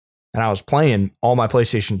time, and I was playing all my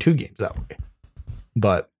PlayStation 2 games that way.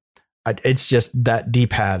 But it's just that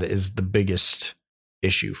D-pad is the biggest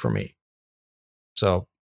issue for me. So,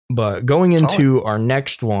 but going into our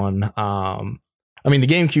next one, I mean, the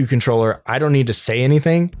GameCube controller, I don't need to say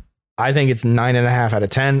anything. I think it's 9.5 out of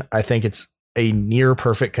 10. I think it's a near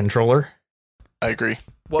perfect controller. I agree.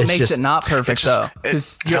 What makes it not perfect, though? It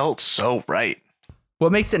felt so right.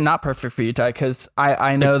 What makes it not perfect for you, Ty? Because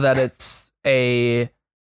I know that it's a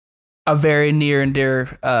very near and dear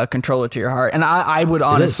controller to your heart, and I would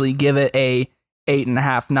honestly give it a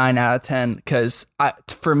 8.5, 9 out of 10. Because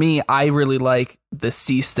for me, I really like the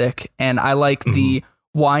C stick, and I like the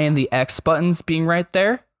Y and the X buttons being right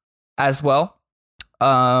there as well.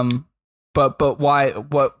 But why?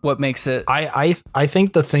 What makes it? I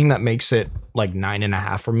think the thing that makes it like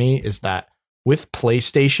 9.5 for me is that with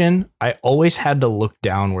PlayStation, I always had to look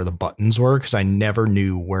down where the buttons were because I never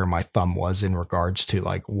knew where my thumb was in regards to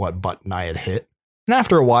like what button I had hit. And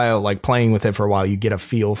after a while, like playing with it for a while, you get a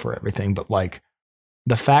feel for everything. But like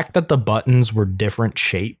the fact that the buttons were different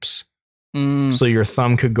shapes, so your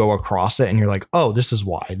thumb could go across it, and you're like, oh, this is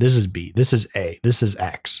Y, this is B, this is A, this is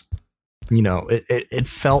X. You know, it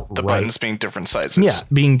felt the right. buttons being different sizes. Yeah,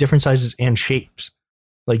 being different sizes and shapes.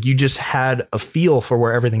 Like you just had a feel for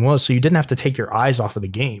where everything was, so you didn't have to take your eyes off of the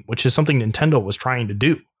game, which is something Nintendo was trying to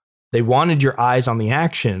do. They wanted your eyes on the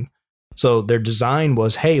action, so their design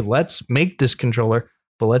was, hey, let's make this controller,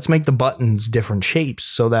 but let's make the buttons different shapes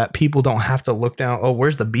so that people don't have to look down, oh,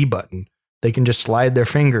 where's the B button? They can just slide their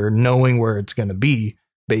finger knowing where it's going to be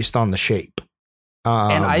based on the shape.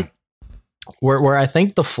 And where I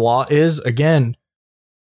think the flaw is, again,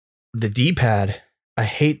 the D-pad. I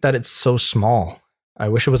hate that it's so small. I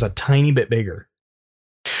wish it was a tiny bit bigger.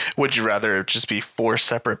 Would you rather it just be 4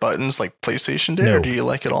 separate buttons like PlayStation did, No. or do you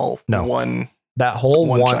like it all one? That whole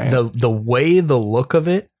one, giant? the way the look of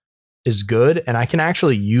it is good, and I can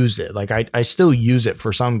actually use it. Like I still use it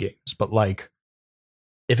for some games, but like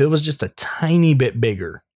if it was just a tiny bit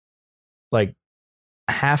bigger, like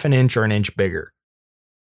half an inch or an inch bigger,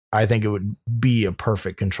 I think it would be a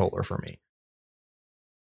perfect controller for me.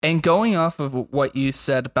 And going off of what you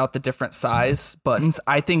said about the different size buttons,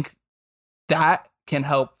 I think that can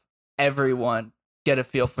help everyone get a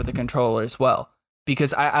feel for the controller as well.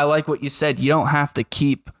 Because I like what you said. You don't have to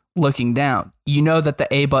keep looking down. You know that the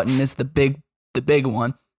A button is the big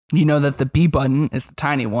one. You know that the B button is the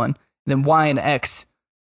tiny one. Then Y and X,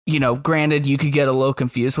 you know, granted, you could get a little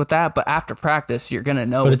confused with that, but after practice, you're going to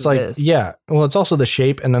know But what it's like, it is. yeah, well, it's also the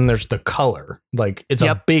shape, and then there's the color. Like, it's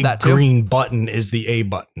a big green button is the A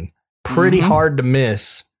button. Pretty hard to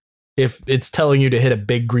miss if it's telling you to hit a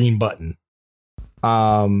big green button.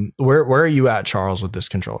 Where are you at, Charles, with this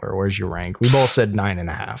controller? Where's your rank? We both said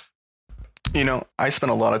 9.5. You know, I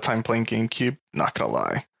spent a lot of time playing GameCube, not going to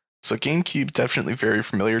lie. So GameCube definitely very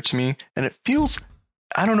familiar to me, and it feels,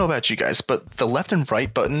 I don't know about you guys, but the left and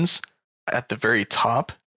right buttons at the very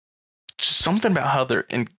top, just something about how they're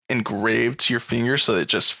engraved to your finger so that it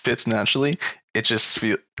just fits naturally. It just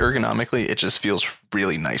feels ergonomically, it just feels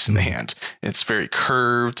really nice in the hand. It's very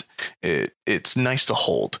curved. It's nice to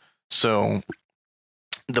hold. So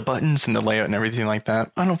the buttons and the layout and everything like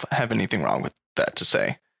that, I don't have anything wrong with that to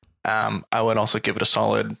say. I would also give it a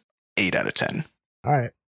solid 8 out of 10. All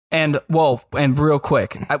right. And real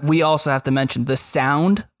quick, we also have to mention the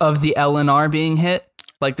sound of the L and R being hit.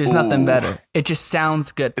 Like, there's nothing better. It just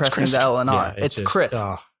sounds good pressing the L and R. Yeah, it's just crisp.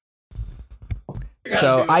 So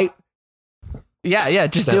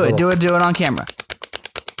just do it. Do it on camera.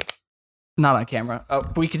 Not on camera.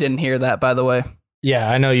 We didn't hear that, by the way.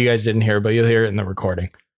 Yeah, I know you guys didn't hear, but you'll hear it in the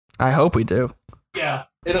recording. I hope we do. Yeah,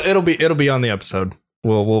 it'll be on the episode.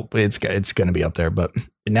 It's going to be up there. But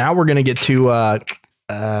now we're going to get to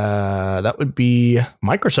that would be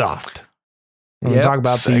Microsoft. We're going to talk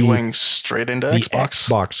about segueing straight into the Xbox.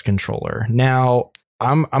 Xbox controller. Now,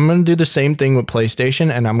 I'm gonna do the same thing with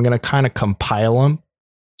PlayStation, and I'm gonna kind of compile them.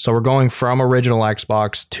 So we're going from original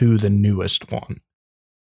Xbox to the newest one.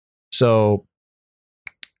 So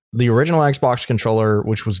the original Xbox controller,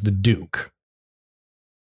 which was the Duke,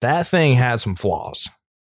 that thing had some flaws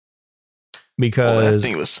because that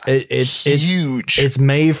thing was it's huge. It's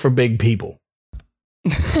made for big people.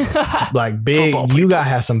 Like big, you gotta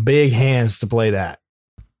have some big hands to play that.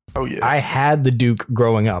 Oh yeah. I had the Duke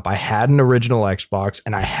growing up. I had an original Xbox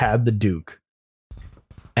and I had the Duke.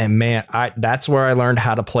 And man, that's where I learned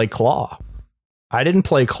how to play Claw. I didn't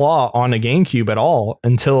play Claw on the GameCube at all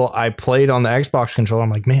until I played on the Xbox controller. I'm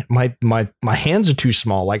like, man, my hands are too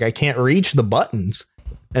small. Like I can't reach the buttons.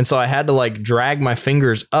 And so I had to like drag my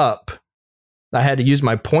fingers up. I had to use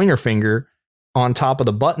my pointer finger on top of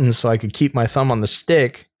the buttons so I could keep my thumb on the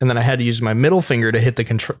stick. And then I had to use my middle finger to hit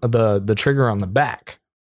the trigger on the back.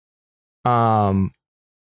 Then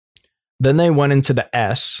they went into the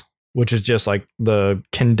S, which is just like the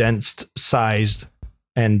condensed sized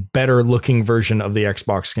and better looking version of the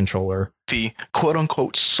Xbox controller. The quote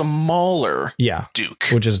unquote smaller Duke.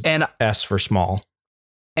 Which is and S for small.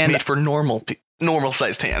 And made for normal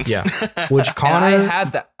sized hands. Yeah. Which Connor,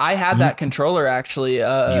 I had that controller actually. You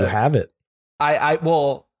have it. I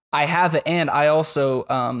have it, and I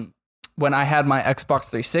also when I had my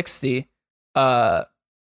Xbox 360,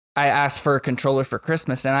 I asked for a controller for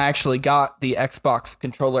Christmas, and I actually got the Xbox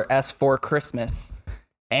controller S for Christmas,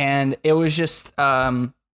 and it was just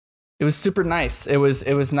it was super nice. It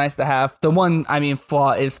was nice to have. The one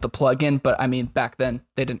flaw is the plug-in, but back then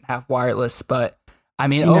they didn't have wireless, but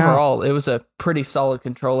overall it was a pretty solid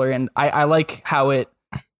controller, and I like how it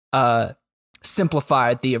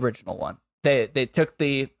simplified the original one. They took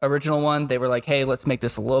the original one, they were like, hey, let's make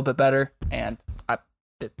this a little bit better, and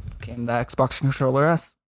it became the Xbox controller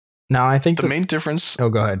S. Now, I think the main difference. Oh,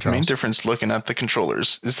 go ahead, Charles. The main difference looking at the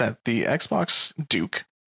controllers is that the Xbox Duke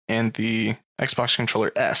and the Xbox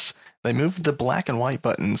controller S, they moved the black and white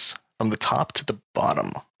buttons from the top to the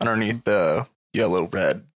bottom underneath the yellow,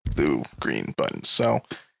 red, blue, green buttons. So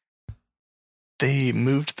they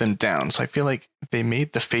moved them down. So I feel like they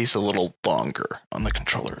made the face a little longer on the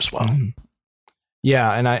controller as well. Mm-hmm.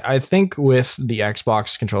 Yeah, and I think with the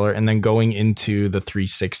Xbox controller and then going into the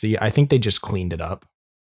 360, I think they just cleaned it up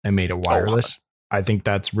and made it wireless. I think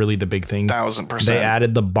that's really the big thing. 1000%. They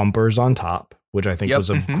added the bumpers on top, which I think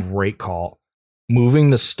was a great call.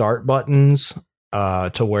 Moving the start buttons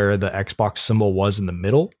to where the Xbox symbol was in the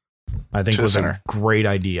middle, I think was a great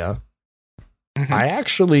idea.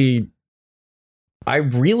 Mm-hmm. I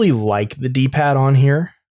really like the D-pad on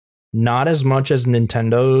here. Not as much as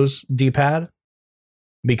Nintendo's D-pad,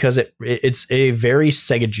 because it's a very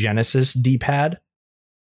Sega Genesis D-pad.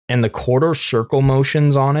 And the quarter circle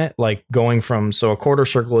motions on it, like going from, so a quarter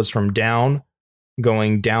circle is from down,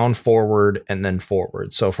 going down, forward, and then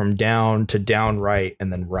forward. So from down to down, right,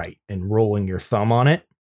 and then right, and rolling your thumb on it.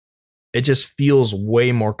 It just feels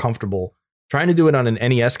way more comfortable. Trying to do it on an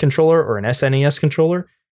NES controller or an SNES controller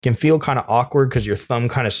can feel kind of awkward because your thumb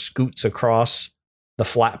kind of scoots across the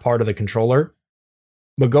flat part of the controller.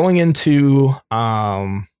 But going into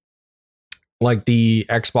like the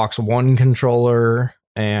Xbox One controller,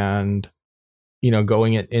 and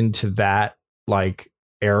going into that like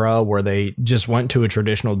era where they just went to a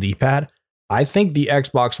traditional D-pad, I think the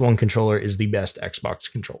Xbox One controller is the best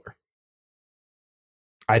Xbox controller.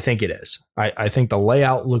 I think it is. I think the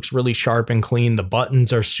layout looks really sharp and clean. The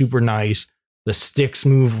buttons are super nice. The sticks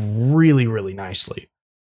move really, really nicely.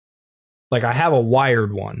 Like I have a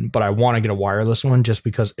wired one, but I want to get a wireless one just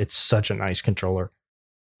because it's such a nice controller.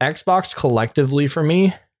 Xbox collectively for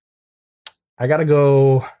me, I gotta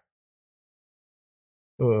go.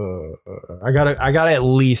 I gotta at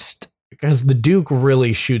least, because the Duke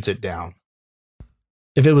really shoots it down.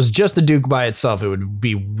 If it was just the Duke by itself, it would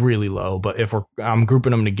be really low. But if I'm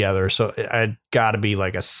grouping them together, so I gotta be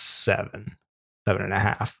like a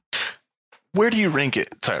 7.5. Where do you rank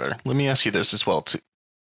it, Tyler? Let me ask you this as well,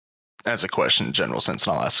 as a question in general sense,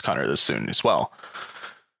 and I'll ask Connor this soon as well.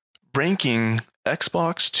 Ranking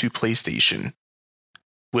Xbox to PlayStation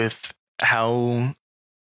with how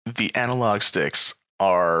the analog sticks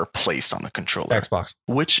are placed on the controller. Xbox.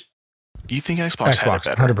 Which you think Xbox had it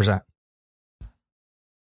better? 100%.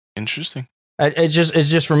 Interesting. It's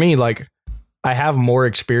just for me, like I have more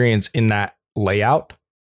experience in that layout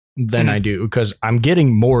than I do, because I'm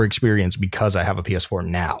getting more experience because I have a PS4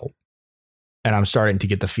 now. And I'm starting to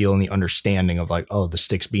get the feel and the understanding of like, oh, the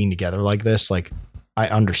sticks being together like this, like I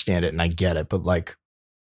understand it and I get it. But like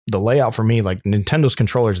the layout for me, like Nintendo's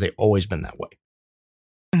controllers, they've always been that way.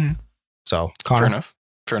 Mm-hmm. So, Connor?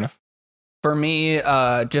 Fair enough. For me,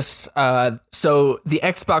 so the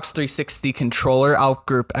Xbox 360 controller, I'll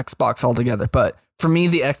group Xbox all together, but for me,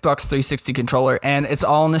 the Xbox 360 controller, and it's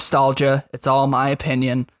all nostalgia, it's all my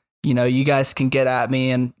opinion. You know, you guys can get at me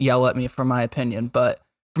and yell at me for my opinion, but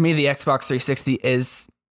for me, the Xbox 360 is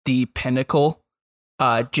the pinnacle,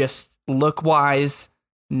 just look-wise,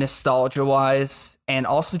 nostalgia-wise, and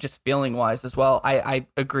also just feeling-wise as well. I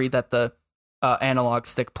agree that the analog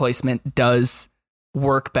stick placement does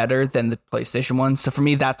work better than the PlayStation one. So for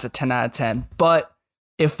me, that's a 10 out of 10. But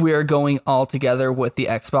if we are going all together with the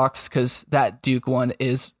Xbox, because that Duke one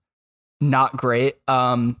is not great,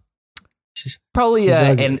 probably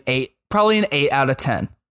an 8. Probably an 8 out of 10.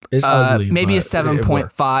 It's ugly, maybe a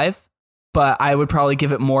 7.5, but I would probably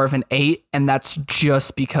give it more of an 8, and that's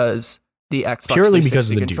just because the Xbox purely because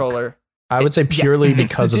of the controller. Duke. I would say purely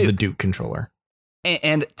because of the Duke controller.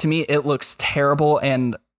 And to me, it looks terrible,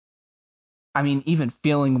 and I mean, even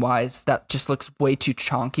feeling wise, that just looks way too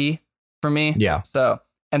chonky for me. Yeah. So,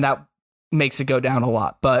 and that makes it go down a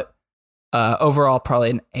lot. But overall, probably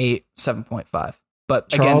an 8, 7.5. But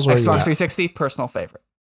Charles, again, Xbox 360, personal favorite.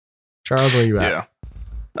 Charles, where you at?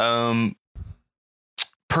 Yeah.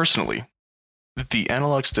 Personally, the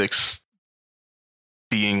analog sticks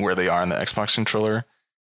being where they are in the Xbox controller,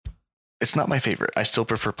 it's not my favorite. I still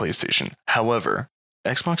prefer PlayStation. However,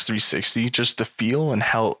 Xbox 360, just the feel and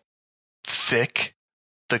how thick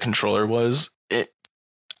the controller was, it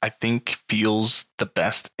I think feels the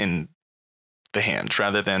best in the hand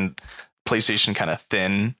rather than PlayStation kind of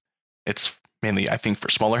thin. It's mainly, I think, for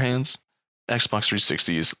smaller hands. Xbox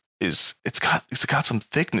 360 is it's got some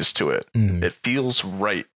thickness to it. It feels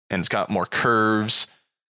right, and it's got more curves.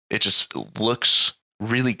 It just looks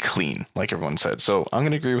really clean, like everyone said. So I'm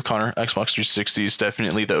going to agree with Connor. Xbox 360 is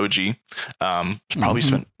definitely the OG. Probably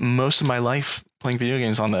spent most of my life playing video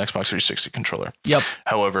games on the Xbox 360 controller. Yep.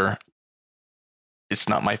 However, it's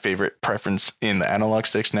not my favorite preference in the analog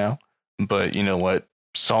sticks now. But you know what?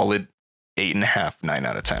 Solid 8.5, 9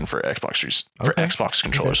 out of 10 for Xbox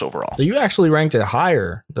controllers overall. So you actually ranked it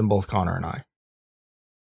higher than both Connor and I.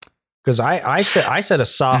 Because I said a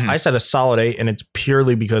solid 8, and it's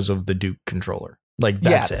purely because of the Duke controller. Like,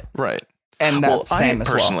 that's it. Right. And that's same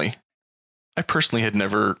as well. I personally had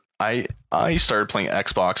never. I started playing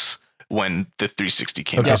Xbox when the 360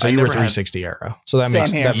 came out. Okay, so you were 360 era. So that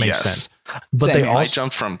makes sense. But I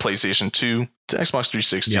jumped from PlayStation 2 to Xbox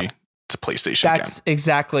 360 to PlayStation. That's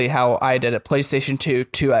exactly how I did it. PlayStation 2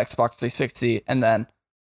 to Xbox 360, and then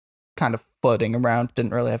kind of floating around.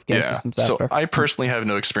 Didn't really have game systems after. So I personally have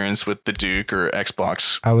no experience with the Duke or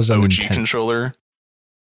Xbox OG controller.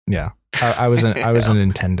 Yeah. I was a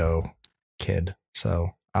Nintendo kid,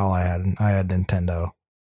 so all I had Nintendo.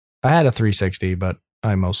 I had a 360, but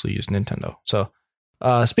I mostly used Nintendo. So,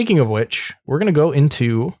 speaking of which, we're gonna go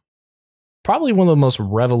into probably one of the most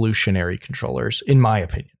revolutionary controllers, in my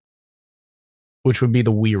opinion, which would be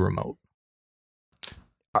the Wii remote.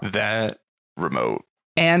 That remote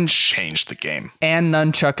and changed the game, and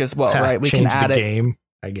nunchuck as well, right? We can add the game.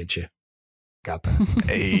 I get you. Got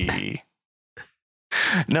that.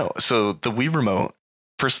 No, so the Wii remote,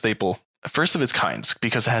 first of its kind,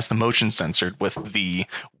 because it has the motion sensor with the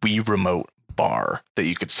Wii remote bar that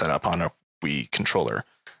you could set up on a Wii controller.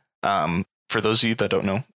 For those of you that don't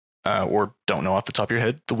know, or don't know off the top of your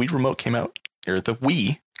head, the Wii remote came out, or the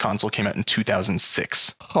Wii console came out in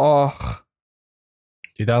 2006. Oh,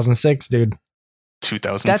 2006, dude.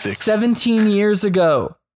 2006. That's 17 years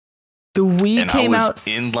ago. The Wii came out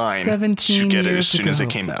in line 17 to get it years as soon ago. as it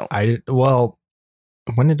came out.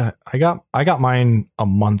 When did I got mine a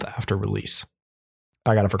month after release.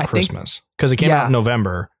 I got it for Christmas because it came out in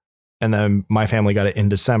November, and then my family got it in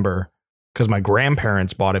December because my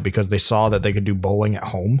grandparents bought it because they saw that they could do bowling at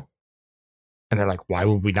home, and they're like, "Why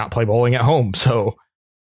would we not play bowling at home?" So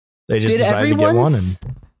they just decided to get one.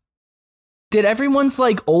 Did everyone's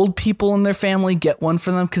like old people in their family get one for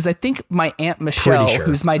them? Because I think my Aunt Michelle,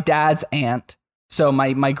 who's my dad's aunt, so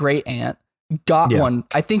my great aunt, got one.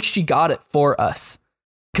 I think she got it for us.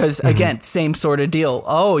 Because, again, same sort of deal.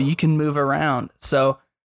 Oh, you can move around. So,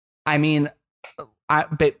 I mean,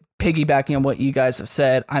 piggybacking on what you guys have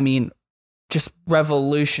said, I mean, just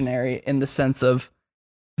revolutionary in the sense of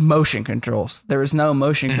motion controls. There was no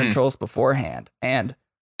motion controls beforehand. And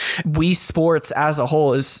Wii Sports as a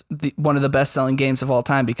whole is one of the best-selling games of all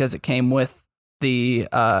time because it came with the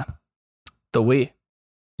Wii.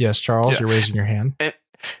 Yes, Charles, you're raising your hand. And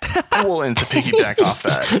to piggyback off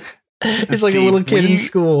that, it's like a little kid in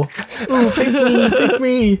school. Oh, pick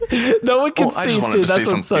me. No one can see too.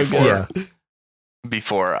 That's what's so good.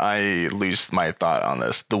 Before I lose my thought on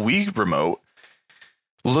this, the Wii remote,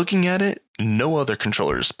 looking at it, no other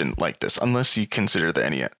controller's been like this, unless you consider the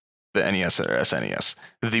NES or SNES.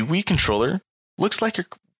 The Wii controller looks like a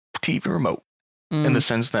TV remote in the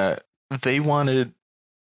sense that they wanted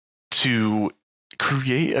to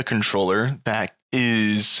create a controller that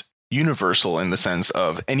is universal in the sense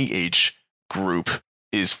of any age group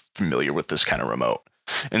is familiar with this kind of remote.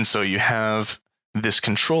 And so you have this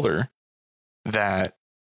controller that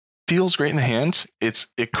feels great in the hand. It's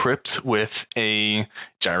equipped with a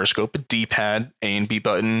gyroscope, a D-pad, A and B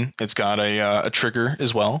button. It's got a trigger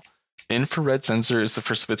as well. Infrared sensor is the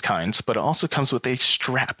first of its kind, but it also comes with a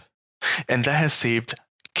strap. And that has saved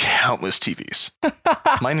countless TVs,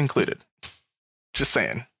 mine included. Just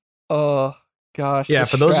saying. Oh gosh. Yeah,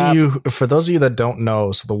 for those of you that don't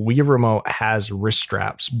know, so the Wii remote has wrist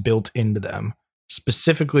straps built into them,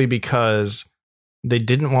 specifically because they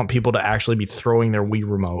didn't want people to actually be throwing their Wii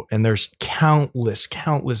remote. And there's countless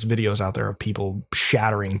videos out there of people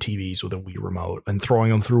shattering TVs with a Wii remote and throwing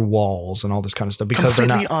them through walls and all this kind of stuff because they're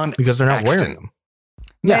not wearing them.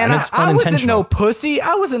 Yeah, man, and it's I wasn't no unintentional. pussy.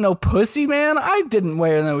 I wasn't no pussy, man. I didn't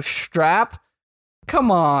wear no strap.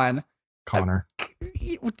 Come on. Connor.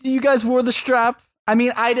 You guys wore the strap? I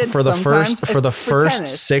mean, I did For the sometimes. first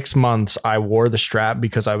tennis. 6 months, I wore the strap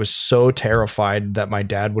because I was so terrified that my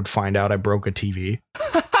dad would find out I broke a TV.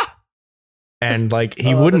 And like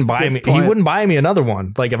he wouldn't buy me. He wouldn't buy me another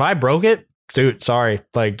one. Like if I broke it, dude, sorry.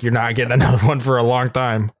 Like you're not getting another one for a long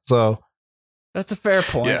time. So That's a fair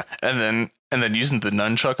point. Yeah, and then using the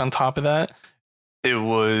nunchuck on top of that, it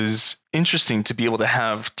was interesting to be able to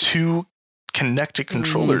have two connected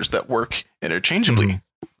controllers that work interchangeably. Mhm.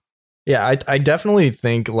 Yeah, I definitely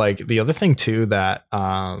think like the other thing too that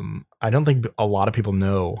I don't think a lot of people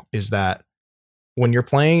know is that when you're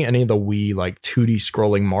playing any of the Wii like 2D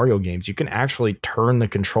scrolling Mario games, you can actually turn the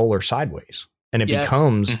controller sideways and it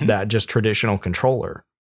becomes that just traditional controller.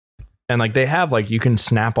 And like they have like you can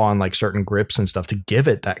snap on like certain grips and stuff to give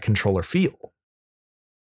it that controller feel.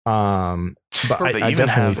 But I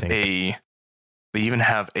definitely think they even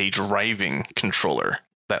have a driving controller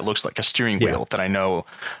that looks like a steering wheel that I know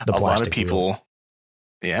the a lot of plastic people. wheel.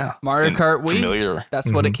 Yeah, Mario Kart Wii. Familiar.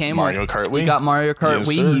 That's what it came Mario with. Kart You Wii. got Mario Kart Yes,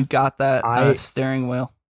 Wii. sir. You got that steering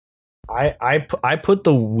wheel. I put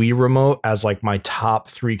the Wii remote as like my top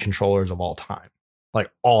 3 controllers of all time,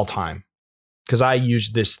 like all time, because I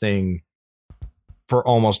used this thing for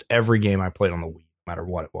almost every game I played on the Wii, no matter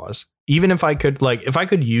what it was. Even if I could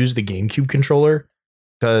use the GameCube controller,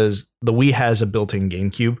 because the Wii has a built-in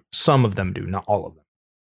GameCube. Some of them do, not all of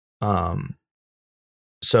them.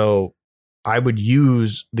 So I would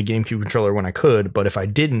use the GameCube controller when I could, but if I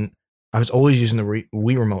didn't, I was always using the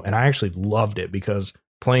Wii remote, and I actually loved it because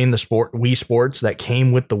playing the Wii Sports that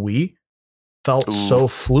came with the Wii felt so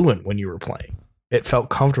fluent when you were playing. It felt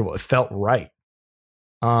comfortable. It felt right.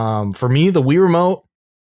 For me, the Wii remote,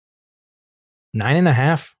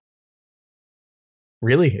 9.5.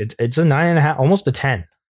 Really, it's a 9.5, almost a 10.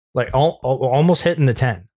 Like almost hitting the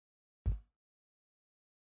 10.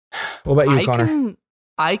 What about you, Connor?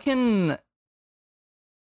 I can.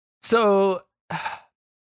 So,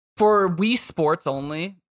 for Wii Sports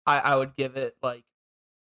only, I would give it like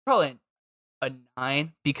probably a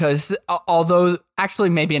 9 because although actually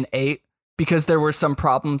maybe an 8 because there were some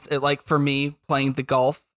problems. It, like for me playing the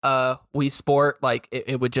golf Wii Sport, like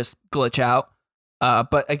it would just glitch out.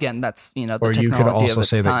 But again, that's the or technology you could also of its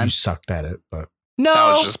say time. that you sucked at it, but No,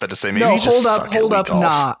 I was just about to say maybe no. you just Hold up. Golf.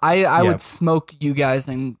 Nah, I would smoke you guys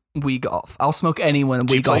in Wii Golf. I'll smoke anyone in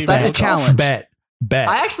Do you Wii Golf. play That's a real golf? challenge. bet.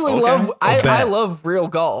 I actually Okay. love. I bet. love real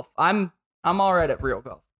golf. I'm all right at real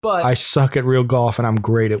golf, but I suck at real golf and I'm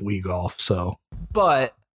great at Wii golf. So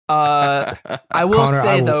I will Connor,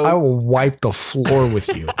 say I will wipe the floor with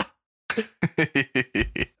you.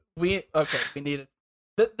 we need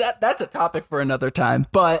that's a topic for another time.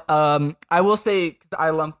 But I will say because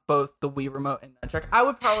I lump both the Wii remote and nunchuck, I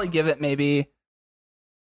would probably give it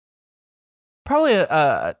probably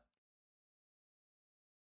a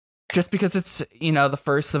just because it's the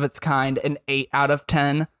first of its kind, an 8 out of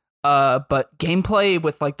 10. But gameplay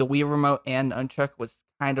with like the Wii remote and nunchuck was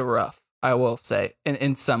kind of rough, I will say,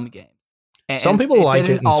 in some games. Some people like it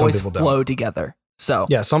didn't and some always people don't. flow together. So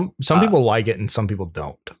Yeah, some people like it and some people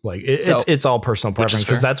don't. Like it's all personal preference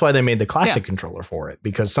because that's why they made the classic controller for it,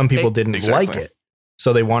 because some people didn't like it,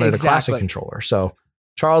 so they wanted a classic controller. So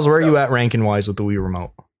Charles, where are you at ranking wise with the Wii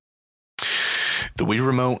remote? The Wii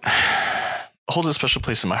remote holds a special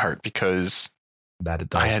place in my heart because That it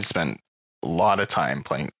does. I had spent a lot of time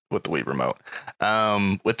playing with the Wii remote.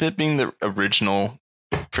 With it being the original,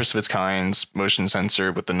 first of its kind, motion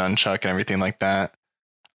sensor with the nunchuck and everything like that,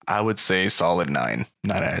 I would say solid 9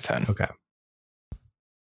 out of 10. Okay.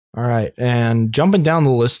 All right. And jumping down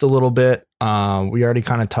the list a little bit, we already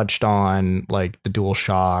kind of touched on like the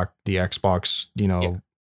DualShock, the Xbox,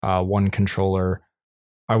 one controller.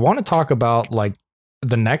 I want to talk about like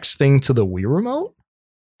the next thing to the Wii Remote,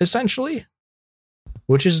 essentially,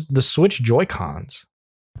 which is the Switch Joy-Cons.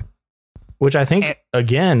 Which I think,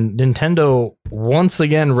 again, Nintendo once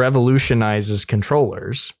again revolutionizes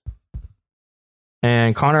controllers.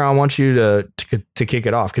 And Connor, I want you to kick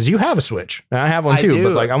it off because you have a Switch and I have one too.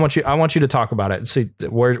 But like, I want you to talk about it and see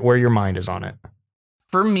where your mind is on it.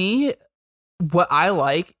 For me, what I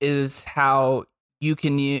like is how you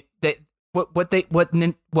can use what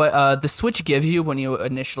the Switch gives you when you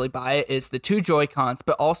initially buy it is the 2 Joy-Cons,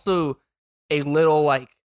 but also a little like,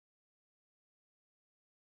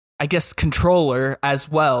 I guess, controller as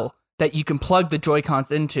well that you can plug the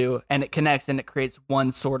Joy-Cons into, and it connects and it creates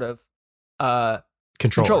one sort of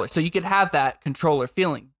controller. So you could have that controller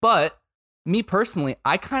feeling. But me personally,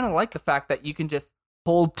 I kind of like the fact that you can just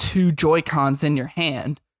hold 2 Joy-Cons in your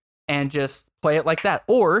hand and just play it like that.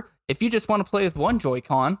 Or if you just want to play with 1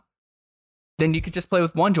 Joy-Con, then you could just play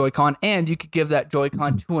with 1 Joy-Con and you could give that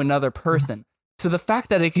Joy-Con to another person. So the fact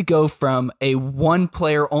that it could go from a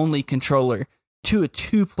 1-player only controller to a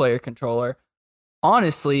 2-player controller,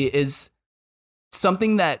 honestly, is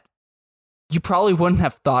something that you probably wouldn't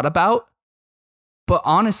have thought about, but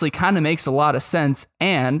honestly kind of makes a lot of sense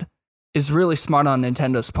and is really smart on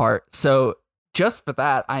Nintendo's part. So just for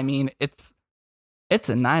that, I mean, it's a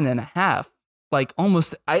 9.5, like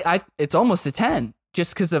almost, it's almost a 10,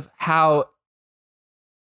 just because of how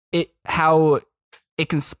it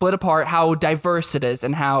can split apart, how diverse it is,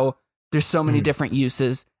 and how there's so many different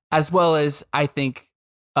uses, as well as, I think,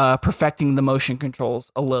 perfecting the motion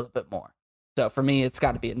controls a little bit more. So for me, it's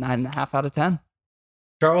got to be a 9.5 out of 10.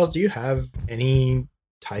 Charles, do you have any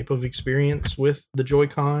type of experience with the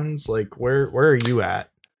Joy-Cons? Like, where are you at?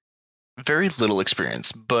 Very little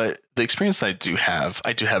experience, but the experience that I do have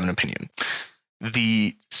an opinion.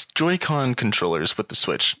 The Joy-Con controllers with the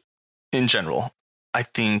Switch, in general, I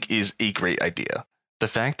think is a great idea. The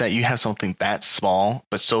fact that you have something that small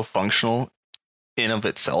but so functional in of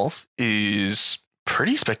itself is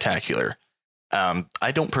pretty spectacular.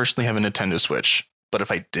 I don't personally have a Nintendo Switch, but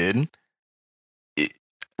if I did,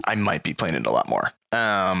 I might be playing it a lot more.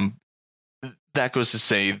 That goes to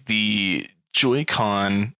say the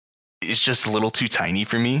Joy-Con is just a little too tiny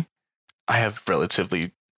for me. I have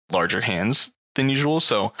relatively larger hands than usual,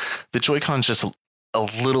 so the Joy-Con's just a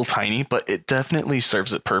little tiny, but it definitely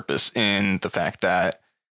serves its purpose in the fact that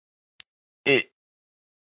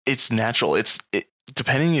it's natural. It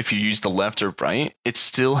depending if you use the left or right, it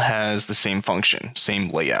still has the same function, same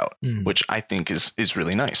layout, which I think is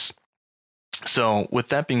really nice. So with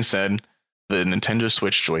that being said, the Nintendo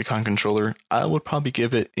Switch Joy-Con controller, I would probably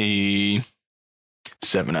give it a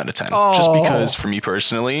 7 out of 10. Just because for me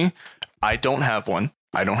personally, I don't have one.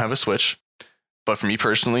 I don't have a Switch. But for me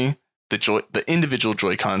personally, the individual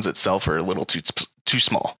Joy-Cons itself are a little too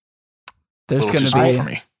small. There's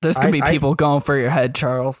gonna be people going for your head,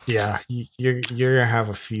 Charles. Yeah, you're gonna have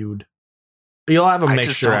a feud. You'll have a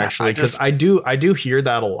mixture actually, because I do hear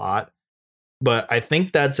that a lot, but I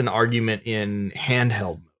think that's an argument in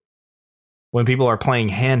handheld when people are playing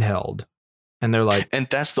handheld, and they're like, and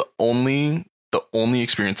that's the only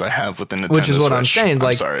experience I have with the Nintendo which is what Switch. I'm saying.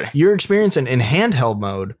 Like, your experience in handheld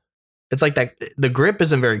mode, it's like that the grip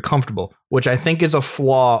isn't very comfortable, which I think is a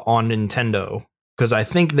flaw on Nintendo. Because I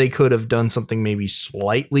think they could have done something maybe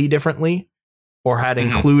slightly differently, or had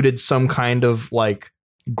included some kind of like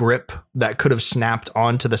grip that could have snapped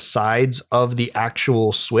onto the sides of the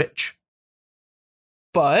actual Switch.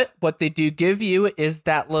 But what they do give you is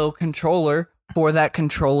that little controller for that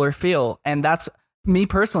controller feel. And that's me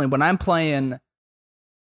personally, when I'm playing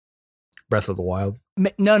Breath of the Wild.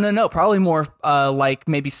 No. Probably more like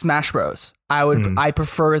maybe Smash Bros. I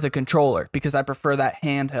prefer the controller because I prefer that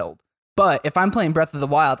handheld. But if I'm playing Breath of the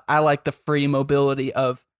Wild, I like the free mobility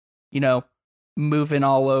of, moving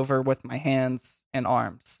all over with my hands and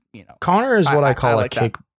arms. Connor is what I call a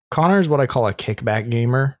kick. Connor is what I call a kickback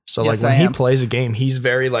gamer. So yes, like when he plays a game, he's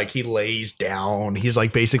very like he lays down. He's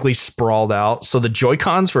like basically sprawled out. So the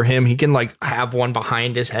Joy-Cons for him, he can like have one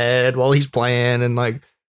behind his head while he's playing, and like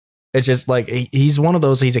it's just like he's one of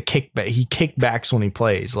those. He's a kickback. He kickbacks when he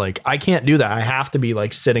plays. Like I can't do that. I have to be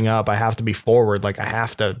like sitting up. I have to be forward. Like I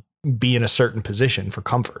have to be in a certain position for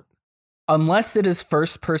comfort. Unless it is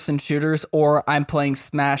first-person shooters or I'm playing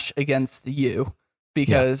Smash against you,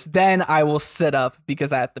 because then I will sit up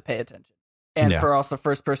because I have to pay attention. And for also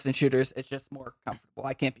first-person shooters, it's just more comfortable.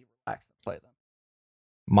 I can't be relaxed and play them.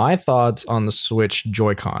 My thoughts on the Switch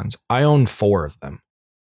Joy-Cons. I own 4 of them.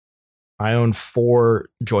 I own 4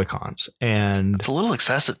 Joy-Cons, and It's a little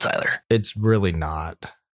excessive, Tyler. it's really not.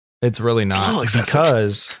 It's really It's a not, little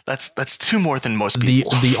excessive. because That's 2 more than most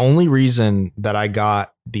people. the only reason that I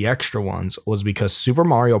got the extra ones was because Super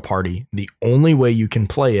Mario Party, the only way you can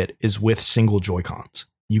play it is with single Joy-Cons.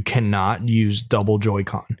 You cannot use double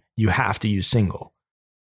Joy-Con. You have to use single.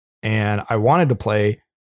 And I wanted to play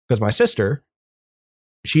because my sister,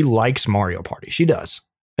 she likes Mario Party. She does.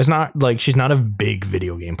 It's not like she's not a big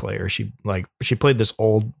video game player. She played this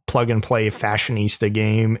old plug and play fashionista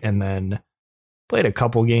game and then played a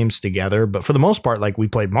couple games together, but for the most part, like, we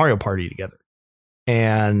played Mario Party together.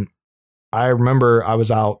 And I remember I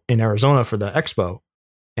was out in Arizona for the expo,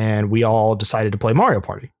 and we all decided to play Mario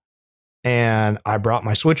Party. And I brought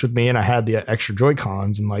my Switch with me, and I had the extra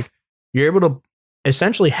Joy-Cons, and like, you're able to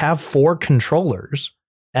essentially have 4 controllers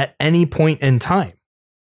at any point in time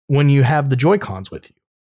when you have the Joy-Cons with you.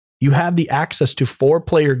 You have the access to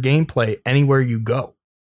 4-player gameplay anywhere you go,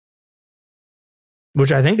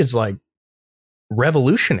 which I think is like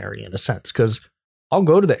revolutionary in a sense, because I'll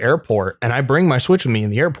go to the airport and I bring my Switch with me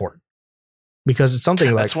in the airport because it's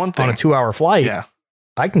something like on a 2-hour flight. Yeah.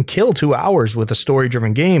 I can kill 2 hours with a story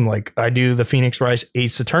driven game. Like I do the Phoenix Wright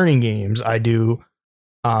Ace Attorney games. I do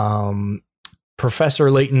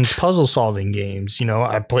Professor Layton's puzzle solving games. You know,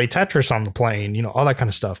 I play Tetris on the plane, you know, all that kind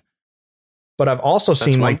of stuff. But I've also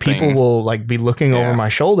seen like people will like be looking over my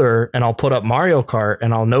shoulder, and I'll put up Mario Kart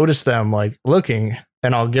and I'll notice them like looking,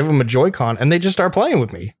 and I'll give them a Joy-Con and they just start playing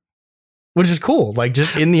with me, which is cool. Like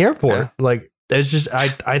just in the airport, like it's just,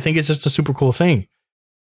 I think it's just a super cool thing.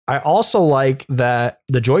 I also like that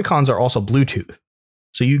the Joy-Cons are also Bluetooth,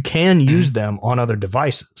 so you can use them on other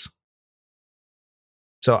devices.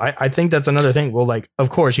 So I think that's another thing. Well, like,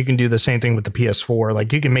 of course you can do the same thing with the PS4.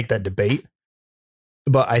 Like you can make that debate,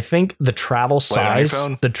 but I think the travel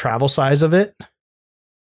size of it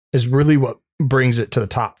is really what brings it to the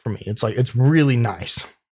top for me. It's like, it's really nice.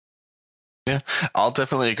 Yeah, I'll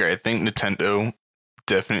definitely agree. I think Nintendo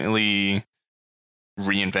definitely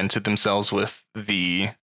reinvented themselves with the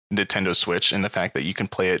Nintendo Switch and the fact that you can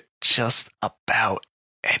play it just about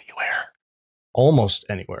anywhere. Almost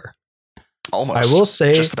anywhere. Almost. I will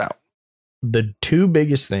say just about. The 2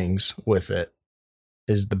 biggest things with it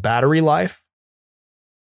is the battery life.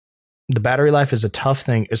 The battery life is a tough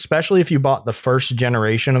thing, especially if you bought the first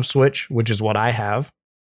generation of Switch, which is what I have.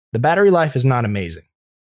 The battery life is not amazing.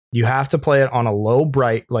 You have to play it on a low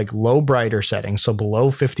brighter setting, so below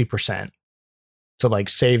 50%, to like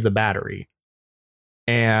save the battery.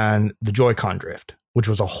 And the Joy-Con drift, which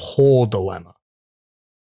was a whole dilemma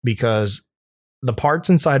because the parts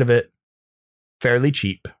inside of it fairly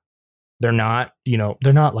cheap. They're not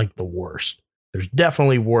like the worst. There's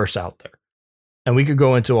definitely worse out there. And we could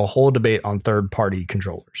go into a whole debate on third-party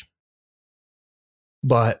controllers.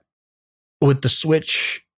 But with the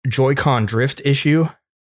Switch Joy-Con drift issue,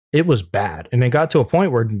 it was bad. And it got to a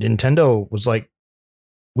point where Nintendo was like,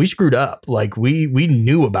 we screwed up. Like we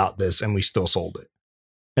knew about this and we still sold it.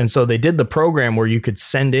 And so they did the program where you could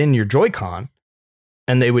send in your Joy-Con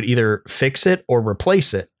and they would either fix it or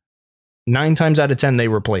replace it. 9 times out of 10, they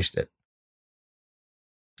replaced it.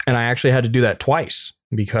 And I actually had to do that twice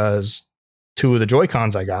because 2 of the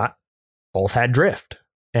Joy-Cons I got both had drift,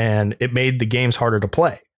 and it made the games harder to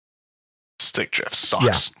play. Stick drift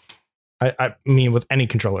sucks. Yeah. I mean, with any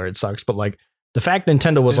controller, it sucks. But like the fact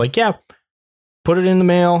Nintendo was like, yeah, put it in the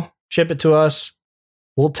mail, ship it to us.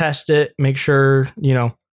 We'll test it. Make sure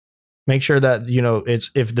that,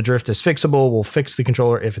 it's, if the drift is fixable, we'll fix the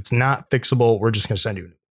controller. If it's not fixable, we're just going to send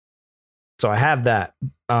you. So I have that.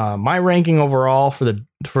 My ranking overall for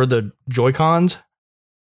the Joy-Cons,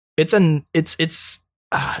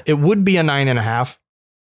 it would be a 9.5,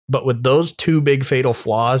 but with those 2 big fatal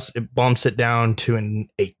flaws, it bumps it down to an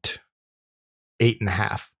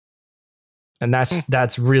 8.5. And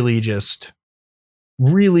that's really just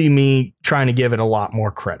me trying to give it a lot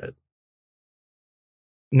more credit.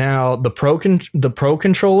 Now the Pro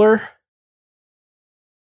controller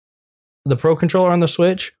on the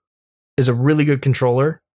Switch is a really good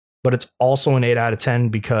controller, but it's also an 8 out of 10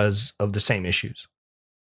 because of the same issues.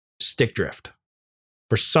 Stick drift.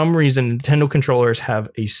 For some reason, Nintendo controllers have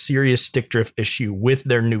a serious stick drift issue with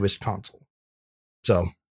their newest console. So,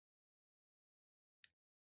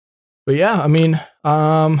 but yeah, I mean,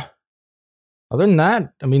 other than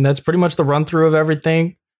that, I mean, that's pretty much the run through of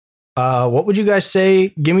everything. What would you guys say?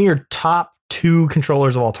 Give me your top 2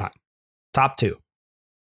 controllers of all time. Top 2.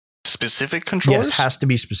 Specific controllers? Yes, has to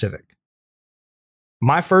be specific.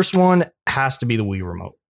 My first one has to be the Wii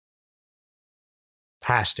Remote.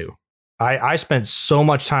 Has to. I spent so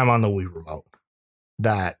much time on the Wii Remote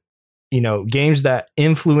that, games that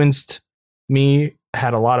influenced me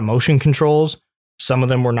had a lot of motion controls. Some of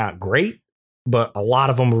them were not great, but a lot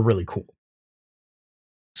of them were really cool.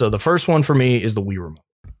 So the first one for me is the Wii Remote.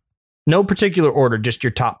 No particular order, just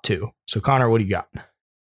your top two. So Connor, what do you got?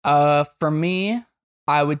 For me,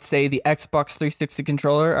 I would say the Xbox 360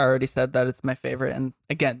 controller. I already said that it's my favorite, and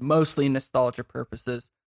again, mostly nostalgia purposes.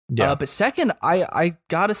 Yeah. But second, I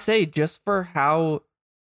gotta say, just for how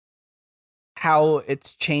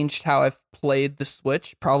it's changed how I've played the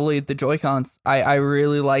Switch, probably the Joy-Cons. I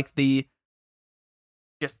really like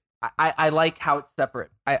I like how it's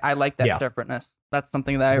separate. I like that separateness. That's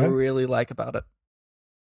something that I really like about it.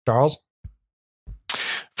 Charles?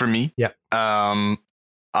 For me, yeah.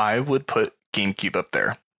 I would put GameCube up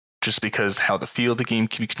there just because how the feel of the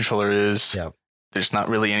GameCube controller is. Yeah. There's not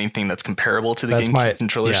really anything that's comparable to the GameCube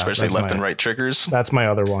controller, especially left and right triggers. That's my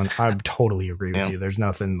other one. I totally agree with you. There's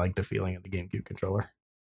nothing like the feeling of the GameCube controller.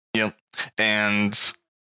 Yep. And,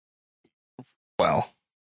 well,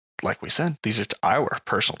 like we said, these are our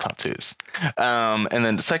personal top twos. And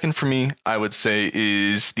then the second for me, I would say,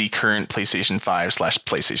 is the current PlayStation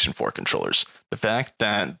 5/PlayStation 4 controllers. The fact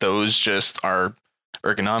that those just are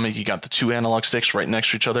ergonomic. You got the two analog sticks right next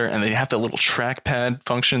to each other, and they have that little trackpad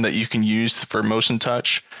function that you can use for motion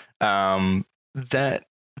touch. That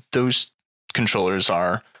those controllers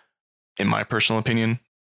are, in my personal opinion,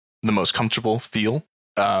 the most comfortable feel.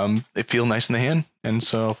 They feel nice in the hand, and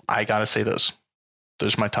so I gotta say those are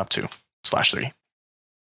my top 2/3.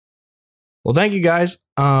 Well, thank you guys.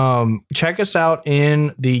 Check us out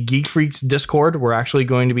in the Geek Freaks Discord. We're actually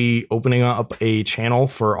going to be opening up a channel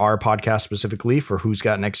for our podcast specifically for Who's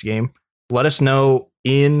Got Next Game. Let us know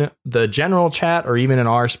in the general chat or even in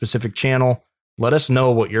our specific channel. Let us know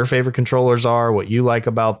what your favorite controllers are, what you like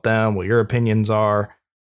about them, what your opinions are.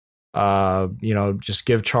 Just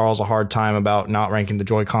give Charles a hard time about not ranking the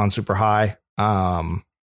Joy-Con super high.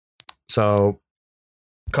 So,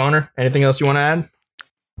 Connor, anything else you want to add?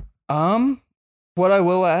 What I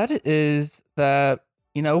will add is that,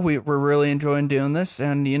 we're really enjoying doing this,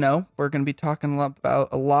 and, we're going to be talking about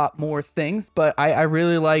a lot more things, but I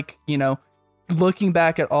really like, looking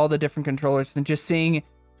back at all the different controllers and just seeing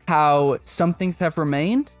how some things have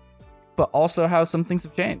remained, but also how some things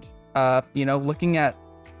have changed. Looking at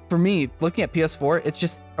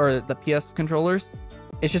PS4, or the PS controllers,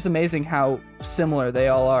 it's just amazing how similar they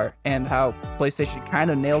all are and how PlayStation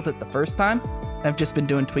kind of nailed it the first time. I've just been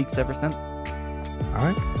doing tweaks ever since. All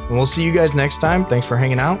right. And we'll see you guys next time. Thanks for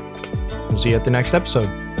hanging out. We'll see you at the next episode.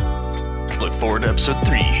 Look forward to episode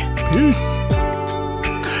 3. Peace.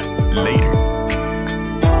 Later.